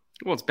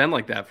 Well, it's been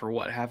like that for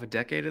what, half a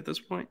decade at this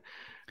point?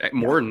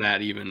 More than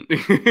that, even.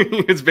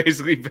 It's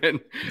basically been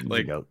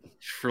like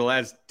for the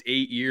last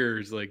 8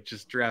 years, like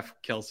just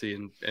draft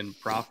Kelce and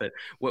profit.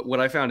 What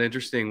I found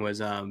interesting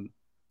was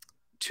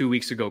 2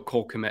 weeks ago,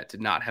 Cole Kmet did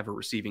not have a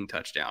receiving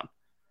touchdown.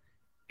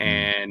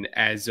 And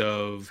as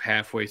of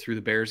halfway through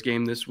the Bears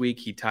game this week,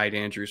 he tied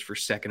Andrews for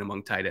second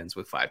among tight ends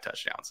with 5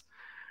 touchdowns.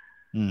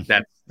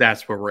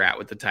 That's where we're at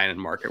with the tight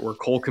end market, where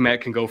Cole Kmet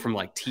can go from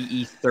like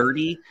TE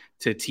 30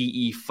 to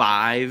TE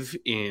 5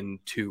 in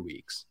 2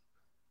 weeks.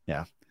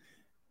 Yeah.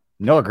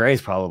 Noah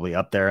Gray's probably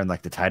up there in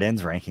like the tight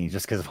ends ranking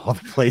just because of all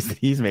the plays that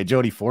he's made.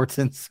 Jody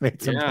Fortson's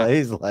made some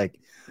plays. Like,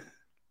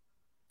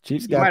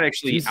 Chiefs might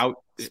actually spread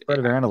it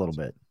around a little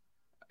bit.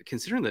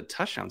 Considering the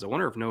touchdowns, I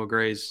wonder if Noah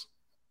Gray's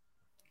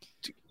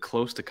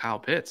close to Kyle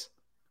Pitts.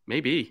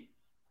 Maybe.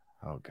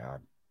 Oh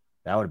God,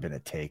 that would have been a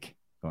take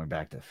going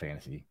back to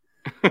fantasy.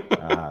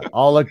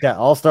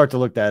 I'll start to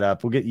look that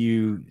up. We'll get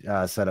you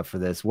set up for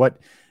this.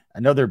 I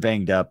know they're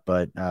banged up,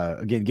 but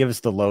again, give us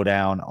the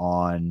lowdown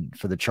on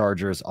for the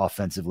Chargers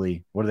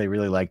offensively. What do they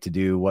really like to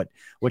do? What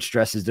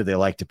stresses do they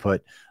like to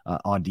put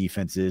on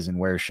defenses, and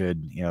where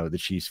should the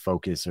Chiefs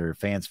focus or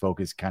fans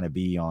focus kind of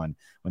be on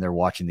when they're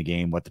watching the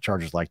game? What the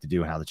Chargers like to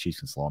do and how the Chiefs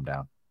can slow them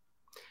down.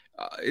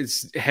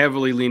 It's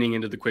heavily leaning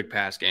into the quick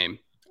pass game,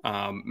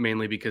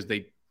 mainly because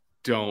they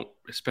don't,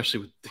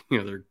 especially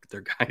with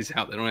their guys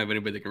out. They don't have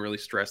anybody that can really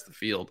stress the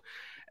field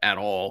at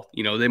all.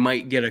 They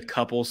might get a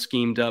couple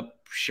schemed up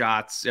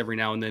shots every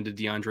now and then to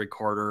DeAndre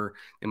Carter.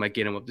 They might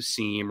get him up the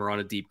seam or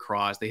on a deep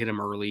cross. They hit him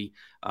early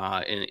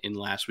in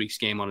last week's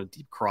game on a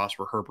deep cross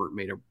where Herbert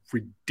made a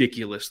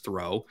ridiculous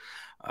throw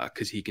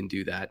because he can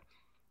do that.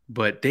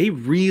 But they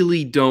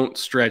really don't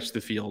stretch the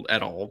field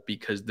at all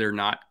because they're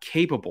not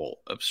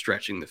capable of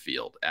stretching the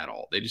field at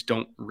all. They just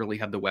don't really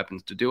have the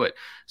weapons to do it.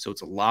 So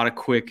it's a lot of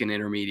quick and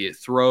intermediate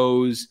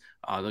throws.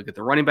 They'll get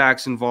the running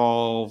backs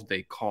involved.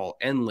 They call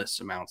endless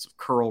amounts of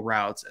curl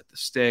routes at the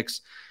sticks.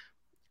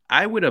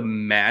 I would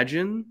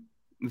imagine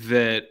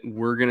that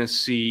we're going to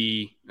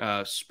see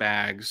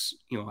Spags,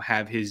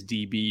 have his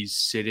DBs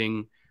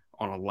sitting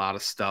on a lot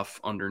of stuff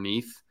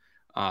underneath.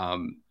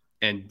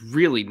 And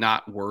really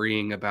not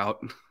worrying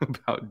about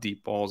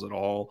deep balls at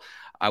all.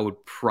 I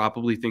would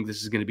probably think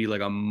this is going to be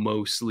like a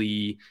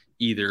mostly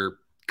either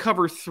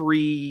cover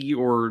 3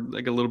 or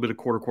like a little bit of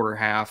quarter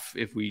half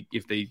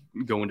if they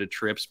go into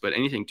trips, but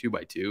anything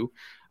 2x2,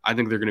 I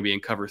think they're going to be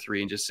in cover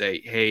 3 and just say,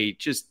 hey,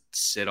 just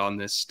sit on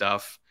this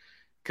stuff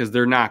because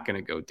they're not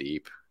going to go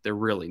deep. They're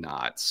really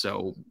not.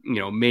 So,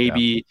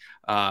 maybe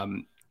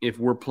if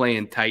we're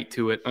playing tight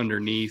to it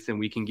underneath and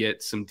we can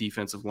get some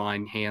defensive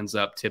line hands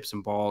up, tips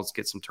and balls,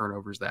 get some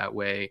turnovers that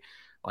way.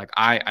 Like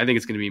I think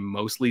it's going to be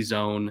mostly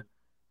zone,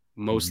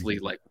 mostly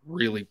like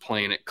really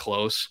playing it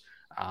close.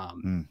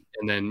 And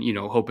then,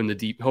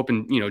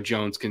 hoping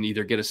Jones can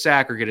either get a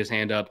sack or get his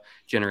hand up,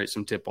 generate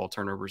some tip ball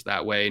turnovers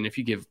that way. And if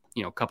you give,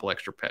 a couple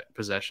extra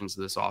possessions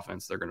to this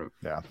offense, they're going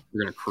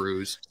to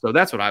cruise. So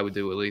that's what I would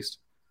do at least.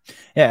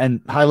 Yeah.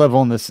 And high level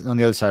on the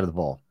other side of the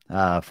ball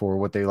for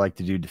what they like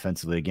to do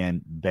defensively.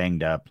 Again,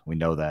 banged up. We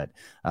know that.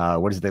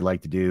 What is it they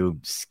like to do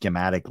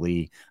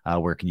schematically?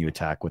 Where can you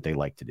attack what they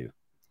like to do?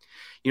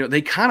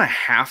 They kind of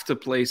have to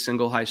play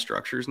single high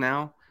structures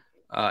now.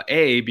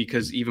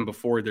 Because even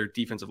before their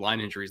defensive line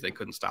injuries, they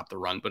couldn't stop the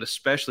run, but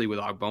especially with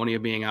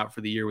Ogbonia being out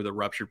for the year with a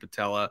ruptured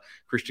patella,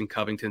 Christian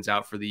Covington's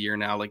out for the year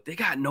now, like they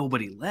got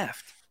nobody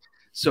left.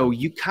 So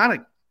you kind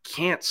of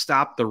can't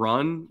stop the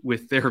run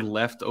with their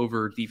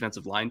leftover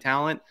defensive line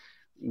talent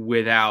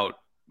without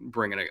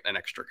bringing an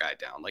extra guy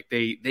down. Like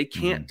they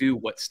can't do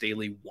what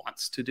Staley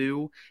wants to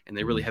do. And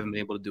they really haven't been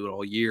able to do it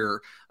all year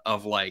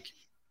of like,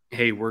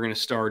 hey, we're going to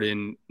start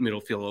in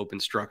middle field open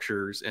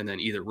structures and then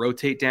either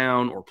rotate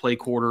down or play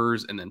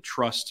quarters and then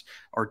trust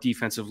our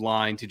defensive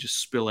line to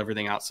just spill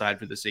everything outside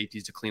for the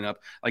safeties to clean up.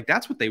 Like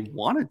that's what they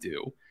want to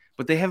do,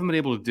 but they haven't been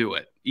able to do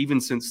it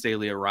even since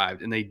Staley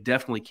arrived, and they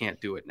definitely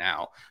can't do it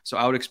now. So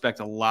I would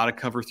expect a lot of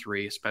cover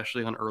 3,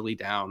 especially on early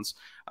downs,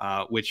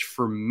 which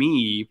for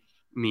me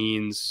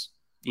means,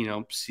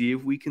 see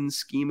if we can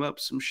scheme up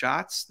some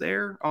shots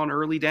there on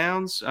early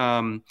downs.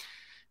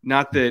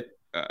 Not that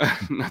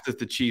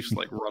the Chiefs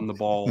like run the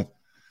ball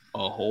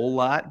a whole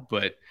lot,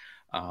 but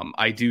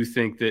I do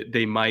think that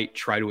they might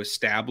try to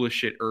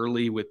establish it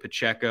early with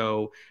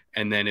Pacheco.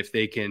 And then if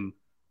they can,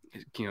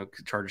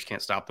 Chargers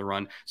can't stop the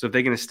run. So if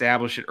they can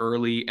establish it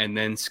early and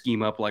then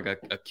scheme up like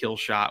a kill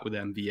shot with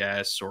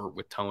MVS or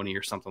with Tony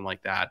or something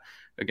like that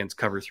against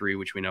cover 3,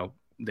 which we know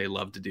they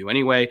love to do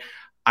anyway,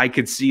 I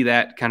could see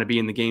that kind of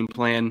being the game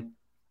plan.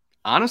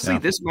 Honestly,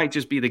 This might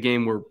just be the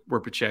game where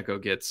Pacheco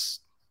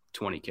gets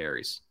 20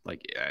 carries.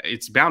 Like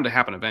it's bound to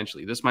happen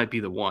eventually. This might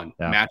be the one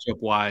matchup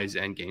wise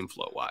and game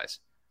flow wise.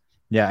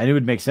 Yeah. And it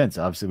would make sense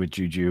obviously with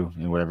Juju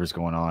and whatever's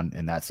going on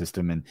in that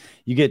system. And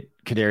you get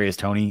Kadarius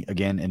Toney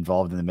again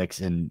involved in the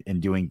mix and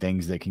doing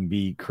things that can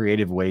be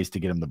creative ways to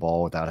get him the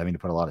ball without having to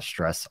put a lot of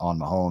stress on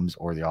Mahomes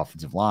or the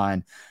offensive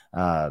line.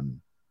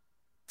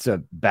 It's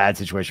a bad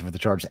situation for the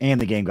Chargers, and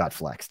the game got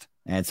flexed.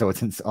 And so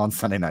it's on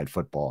Sunday Night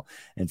Football.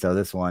 And so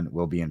this one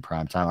will be in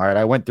prime time. All right.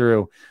 I went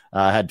through,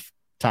 had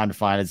time to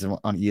find it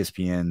on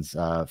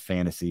ESPN's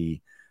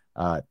fantasy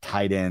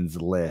tight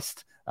ends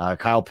list.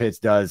 Kyle Pitts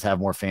does have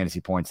more fantasy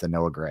points than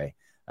Noah Gray.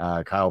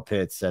 Kyle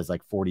Pitts has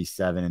like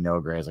 47 and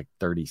Noah Gray has like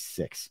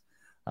 36.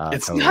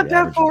 It's not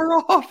that far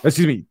off.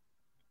 Excuse me,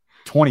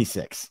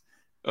 26.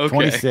 Okay.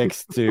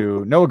 26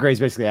 to Noah Gray's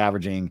basically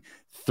averaging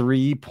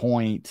 3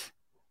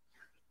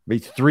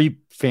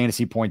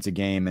 fantasy points a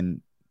game,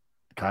 and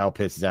Kyle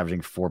Pitts is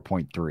averaging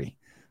 4.3.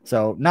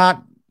 So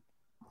not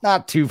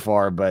too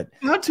far, but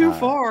not too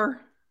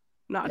far.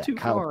 Not too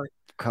far.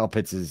 Kyle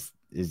Pitts is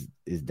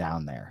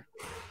down there.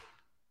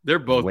 They're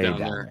both down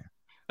there.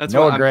 That's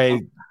Noah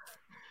Gray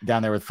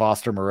down there with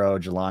Foster Moreau,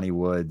 Jelani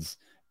Woods,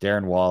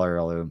 Darren Waller,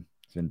 although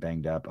he's been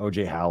banged up,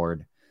 OJ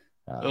Howard.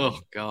 Oh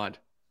God.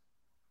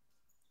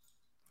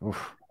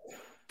 Oof.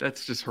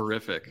 That's just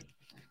horrific.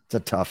 It's a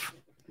tough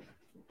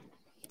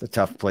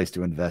place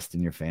to invest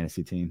in your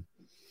fantasy team.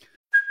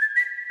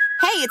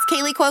 Hey, it's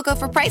Kaylee Cuoco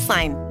for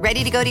Priceline.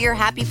 Ready to go to your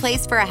happy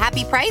place for a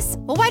happy price?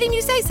 Well, why didn't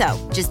you say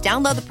so? Just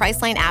download the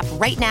Priceline app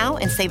right now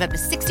and save up to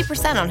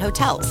 60% on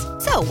hotels.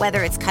 So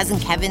whether it's Cousin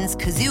Kevin's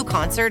Kazoo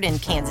Concert in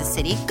Kansas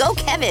City, go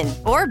Kevin,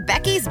 or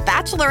Becky's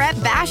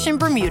Bachelorette Bash in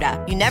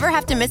Bermuda, you never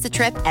have to miss a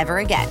trip ever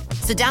again.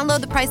 So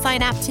download the Priceline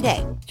app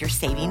today. Your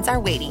savings are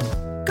waiting.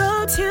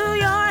 Go to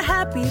your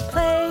happy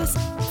place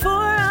for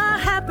a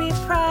happy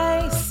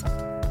price.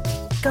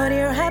 Go to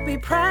your happy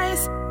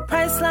price,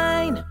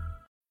 Priceline.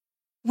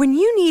 When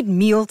you need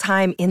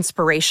mealtime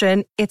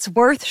inspiration, it's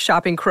worth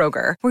shopping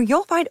Kroger, where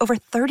you'll find over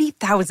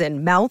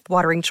 30,000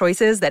 mouth-watering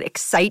choices that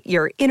excite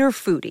your inner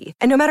foodie.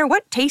 And no matter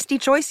what tasty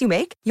choice you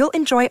make, you'll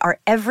enjoy our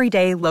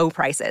everyday low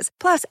prices,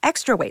 plus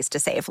extra ways to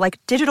save,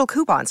 like digital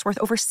coupons worth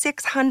over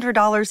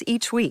 $600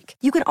 each week.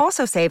 You can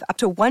also save up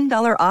to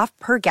 $1 off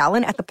per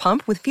gallon at the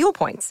pump with fuel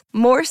points.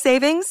 More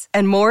savings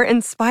and more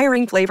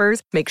inspiring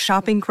flavors make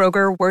shopping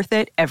Kroger worth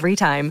it every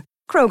time.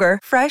 Kroger,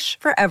 fresh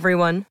for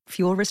everyone.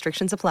 Fuel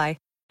restrictions apply.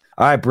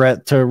 All right,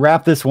 Brett, to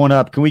wrap this one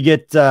up, can we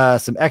get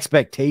some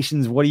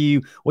expectations? What do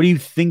you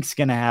think's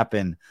going to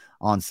happen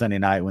on Sunday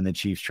night when the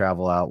Chiefs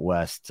travel out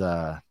west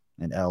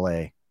in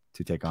LA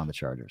to take on the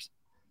Chargers?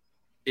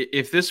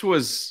 If this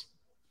was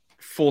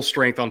full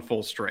strength on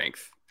full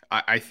strength,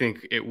 I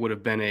think it would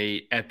have been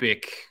a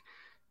epic,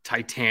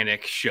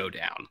 titanic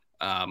showdown.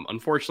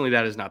 Unfortunately,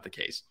 that is not the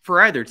case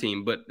for either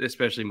team, but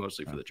especially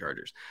mostly for the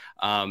Chargers.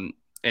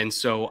 And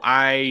so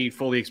I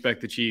fully expect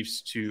the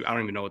Chiefs to, I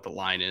don't even know what the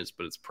line is,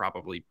 but it's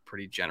probably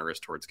pretty generous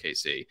towards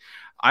KC.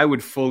 I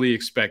would fully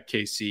expect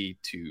KC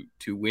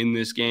to win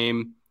this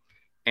game.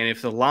 And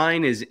if the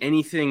line is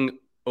anything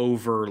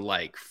over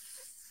like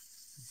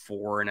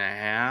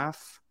 4.5,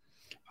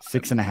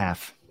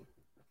 6.5.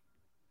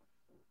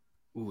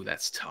 Ooh,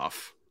 that's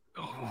tough.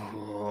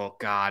 Oh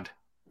God.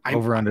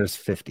 Over-under is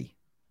 50.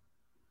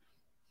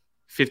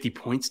 50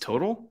 points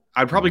total?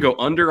 I'd probably go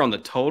under on the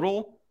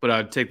total, but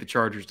I'd take the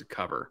Chargers to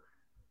cover,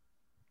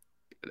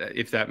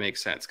 if that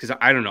makes sense. Because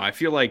I don't know. I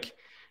feel like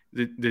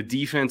the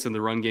defense and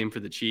the run game for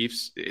the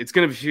Chiefs, it's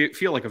going to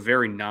feel like a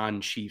very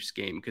non-Chiefs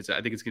game, because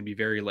I think it's going to be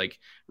very like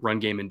run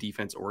game and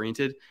defense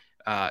oriented.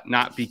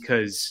 Not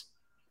because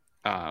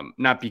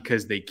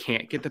they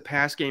can't get the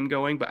pass game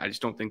going, but I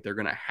just don't think they're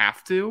going to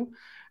have to.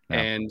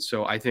 Yeah. And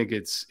so I think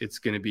it's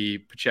going to be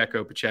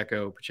Pacheco.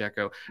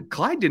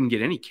 Clyde didn't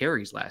get any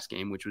carries last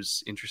game, which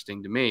was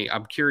interesting to me.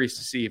 I'm curious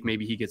to see if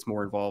maybe he gets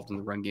more involved in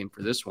the run game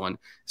for this one,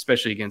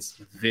 especially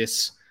against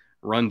this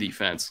run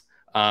defense.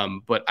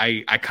 But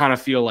I kind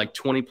of feel like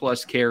 20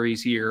 plus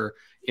carries here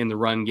in the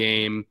run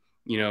game.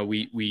 You know,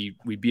 we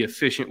be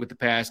efficient with the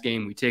pass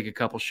game. We take a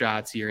couple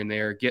shots here and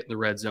there, get in the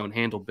red zone,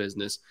 handle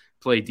business,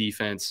 play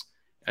defense,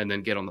 and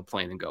then get on the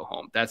plane and go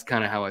home. That's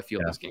kind of how I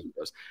feel this game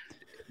goes.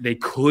 They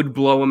could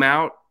blow them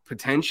out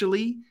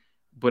potentially,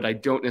 but I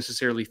don't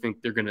necessarily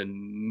think they're going to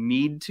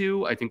need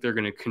to. I think they're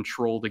going to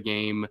control the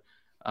game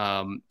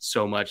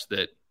so much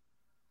that,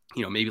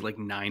 you know, maybe like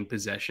 9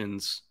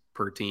 possessions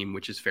per team,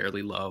 which is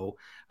fairly low,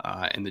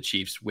 and the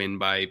Chiefs win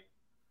by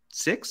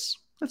 6.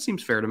 That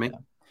seems fair to me. Yeah.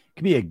 It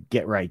could be a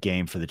get-right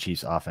game for the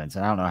Chiefs offense.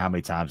 And I don't know how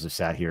many times I've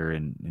sat here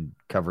and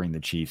covering the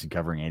Chiefs and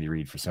covering Andy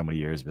Reid for so many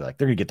years, be like,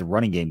 they're going to get the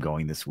running game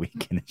going this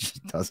week, and it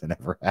just doesn't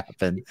ever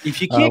happen.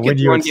 If you can't get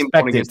the run game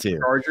going against the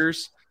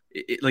Chargers,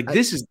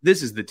 this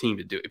is the team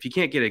to do. If you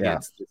can't get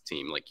against this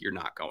team, like, you're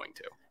not going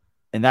to.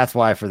 And that's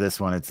why for this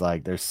one, it's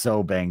like they're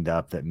so banged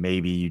up that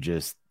maybe you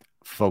just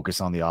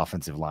focus on the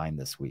offensive line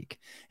this week.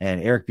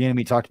 And Eric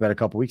Bieniemy talked about a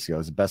couple weeks ago,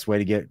 is the best way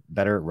to get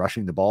better at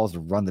rushing the ball is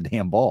to run the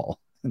damn ball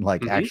and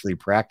actually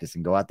practice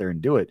and go out there and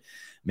do it.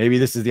 Maybe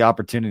this is the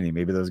opportunity.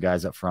 Maybe those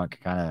guys up front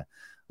can kind of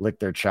lick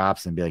their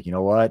chops and be like, you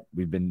know what?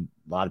 A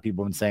lot of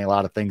people have been saying a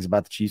lot of things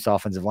about the Chiefs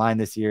offensive line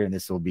this year, and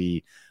this will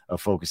be a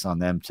focus on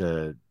them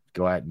to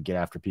go out and get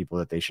after people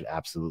that they should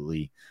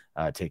absolutely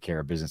take care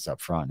of business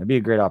up front. It'd be a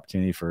great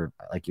opportunity for,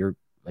 like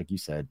you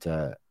said,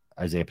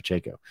 Isaiah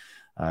Pacheco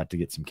to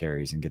get some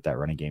carries and get that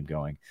running game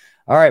going.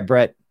 All right,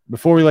 Brett,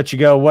 before we let you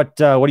go,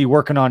 what are you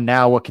working on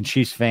now? What can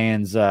Chiefs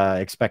fans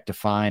expect to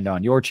find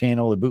on your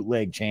channel, the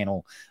Bootleg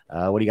channel?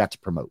 What do you got to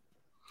promote?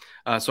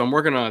 So I'm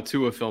working on a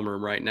Tua film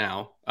room right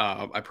now.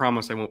 I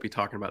promise I won't be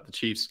talking about the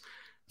Chiefs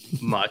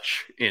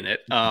much in it,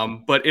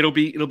 but it'll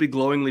be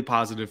glowingly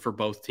positive for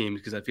both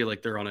teams, because I feel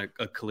like they're on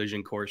a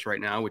collision course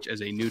right now, which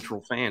as a neutral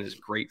fan is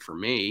great for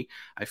me.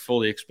 I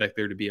fully expect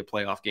there to be a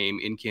playoff game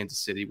in Kansas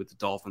City with the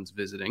Dolphins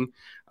visiting.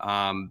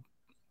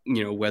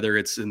 You know, whether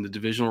it's in the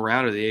divisional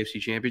round or the AFC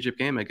Championship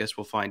game, I guess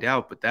we'll find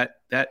out. But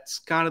that's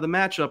kind of the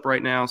matchup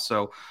right now.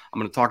 So I'm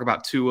going to talk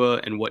about Tua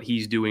and what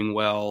he's doing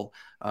well.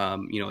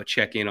 You know, a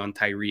check-in on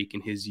Tyreek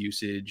and his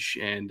usage.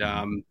 And,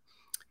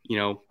 you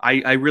know,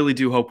 I really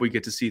do hope we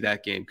get to see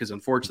that game, because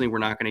unfortunately we're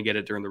not going to get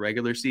it during the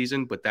regular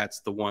season. But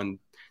that's the one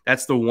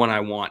I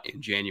want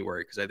in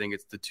January, because I think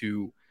it's the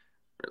two,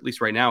 or at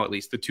least right now,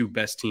 the two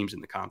best teams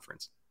in the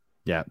conference.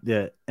 Yeah,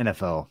 the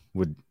NFL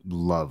would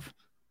love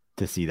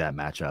to see that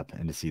matchup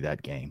and to see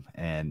that game.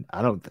 And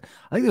I think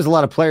there's a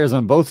lot of players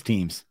on both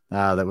teams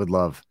that would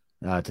love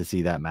to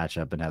see that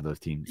matchup and have those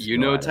teams. You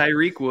know,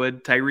 Tyreek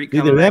would.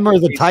 Either them or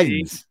the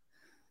Titans.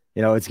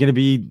 You know, it's going to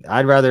be,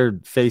 I'd rather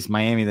face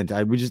Miami than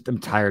I'm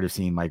tired of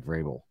seeing Mike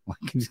Vrabel.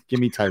 Just give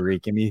me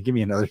Tyreek. Give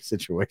me another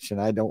situation.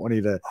 I don't want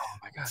you to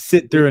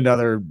sit through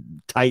another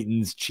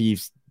Titans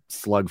Chiefs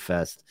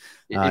slugfest.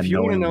 If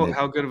you want to know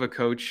how good of a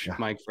coach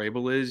Mike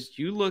Vrabel is,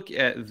 you look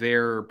at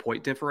their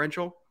point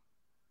differential.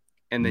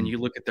 And then you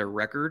look at their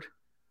record,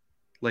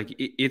 like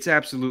it's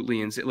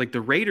absolutely insane. Like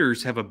the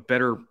Raiders have a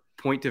better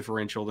point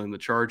differential than the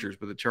Chargers,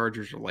 but the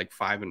Chargers are like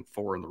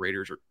 5-4 and the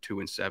Raiders are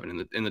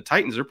 2-7. And the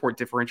Titans, their point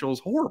differential is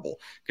horrible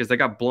because they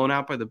got blown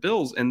out by the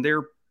Bills and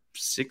they're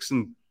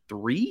 6-3.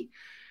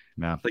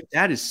 Yeah. Like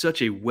that is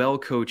such a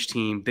well-coached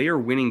team. They are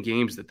winning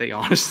games that they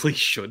honestly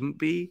shouldn't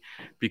be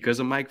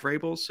because of Mike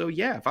Vrabel. So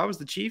yeah, if I was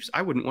the Chiefs,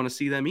 I wouldn't want to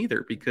see them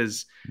either,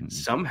 because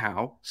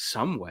somehow,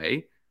 some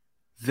way,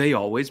 they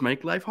always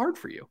make life hard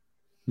for you.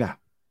 Yeah,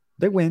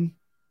 they win,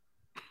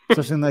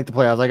 especially in like the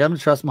playoffs. Like, I'm going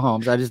to trust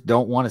Mahomes. I just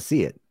don't want to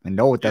see it and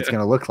know what that's going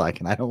to look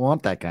like, and I don't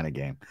want that kind of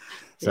game.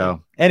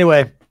 So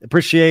anyway,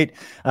 appreciate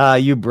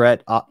you,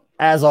 Brett,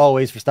 as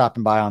always, for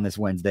stopping by on this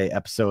Wednesday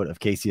episode of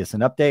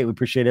KCSN Update. We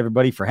appreciate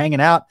everybody for hanging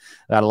out.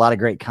 Got a lot of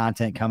great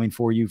content coming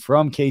for you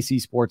from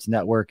KC Sports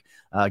Network,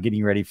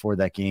 getting ready for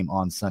that game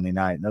on Sunday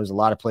night. And there's a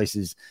lot of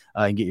places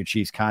you can get your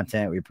Chiefs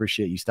content. We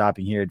appreciate you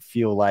stopping here and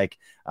feel like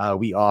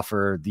we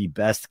offer the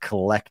best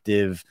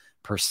collective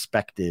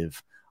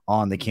perspective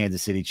on the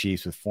Kansas City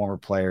Chiefs with former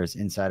players,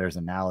 insiders,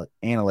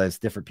 analysts,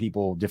 different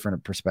people,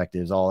 different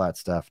perspectives, all that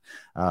stuff.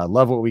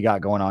 Love what we got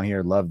going on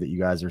here. Love that you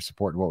guys are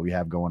supporting what we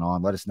have going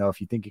on. Let us know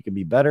if you think it could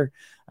be better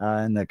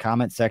in the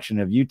comment section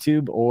of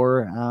YouTube,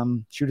 or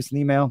shoot us an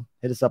email,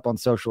 hit us up on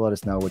social, let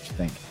us know what you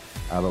think.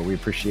 But we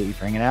appreciate you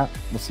for hanging out.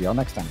 We'll see y'all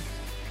next time.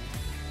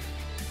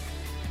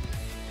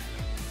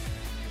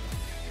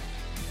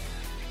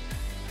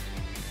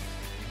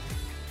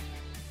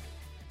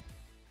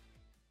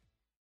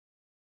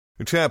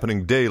 It's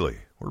happening daily.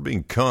 We're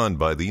being conned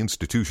by the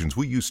institutions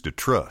we used to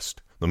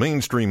trust. The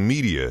mainstream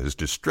media is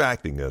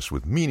distracting us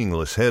with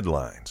meaningless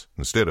headlines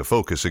instead of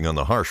focusing on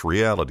the harsh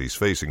realities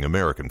facing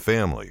American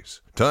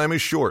families. Time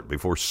is short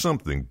before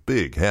something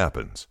big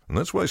happens, and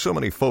that's why so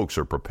many folks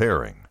are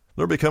preparing.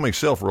 They're becoming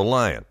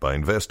self-reliant by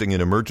investing in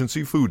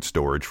emergency food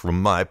storage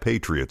from My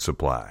Patriot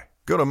Supply.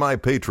 Go to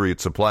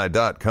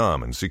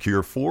MyPatriotSupply.com and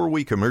secure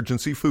 4-week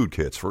emergency food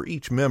kits for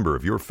each member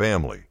of your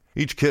family.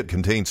 Each kit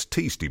contains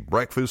tasty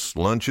breakfasts,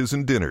 lunches,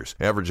 and dinners,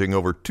 averaging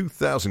over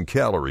 2,000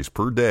 calories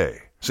per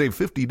day. Save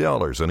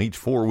 $50 on each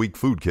 4-week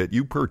food kit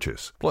you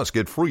purchase. Plus,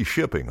 get free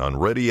shipping on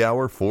Ready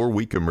Hour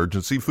 4-week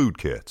emergency food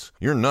kits.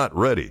 You're not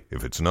ready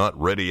if it's not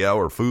Ready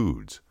Hour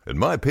foods. At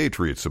My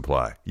Patriot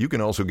Supply, you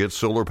can also get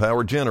solar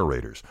power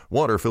generators,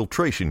 water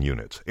filtration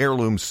units,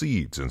 heirloom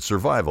seeds, and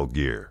survival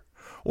gear.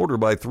 Order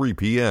by 3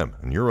 p.m.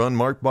 and your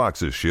unmarked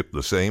boxes ship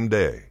the same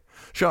day.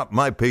 Shop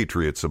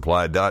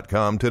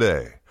MyPatriotSupply.com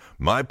today.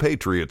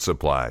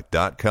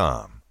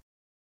 MyPatriotSupply.com.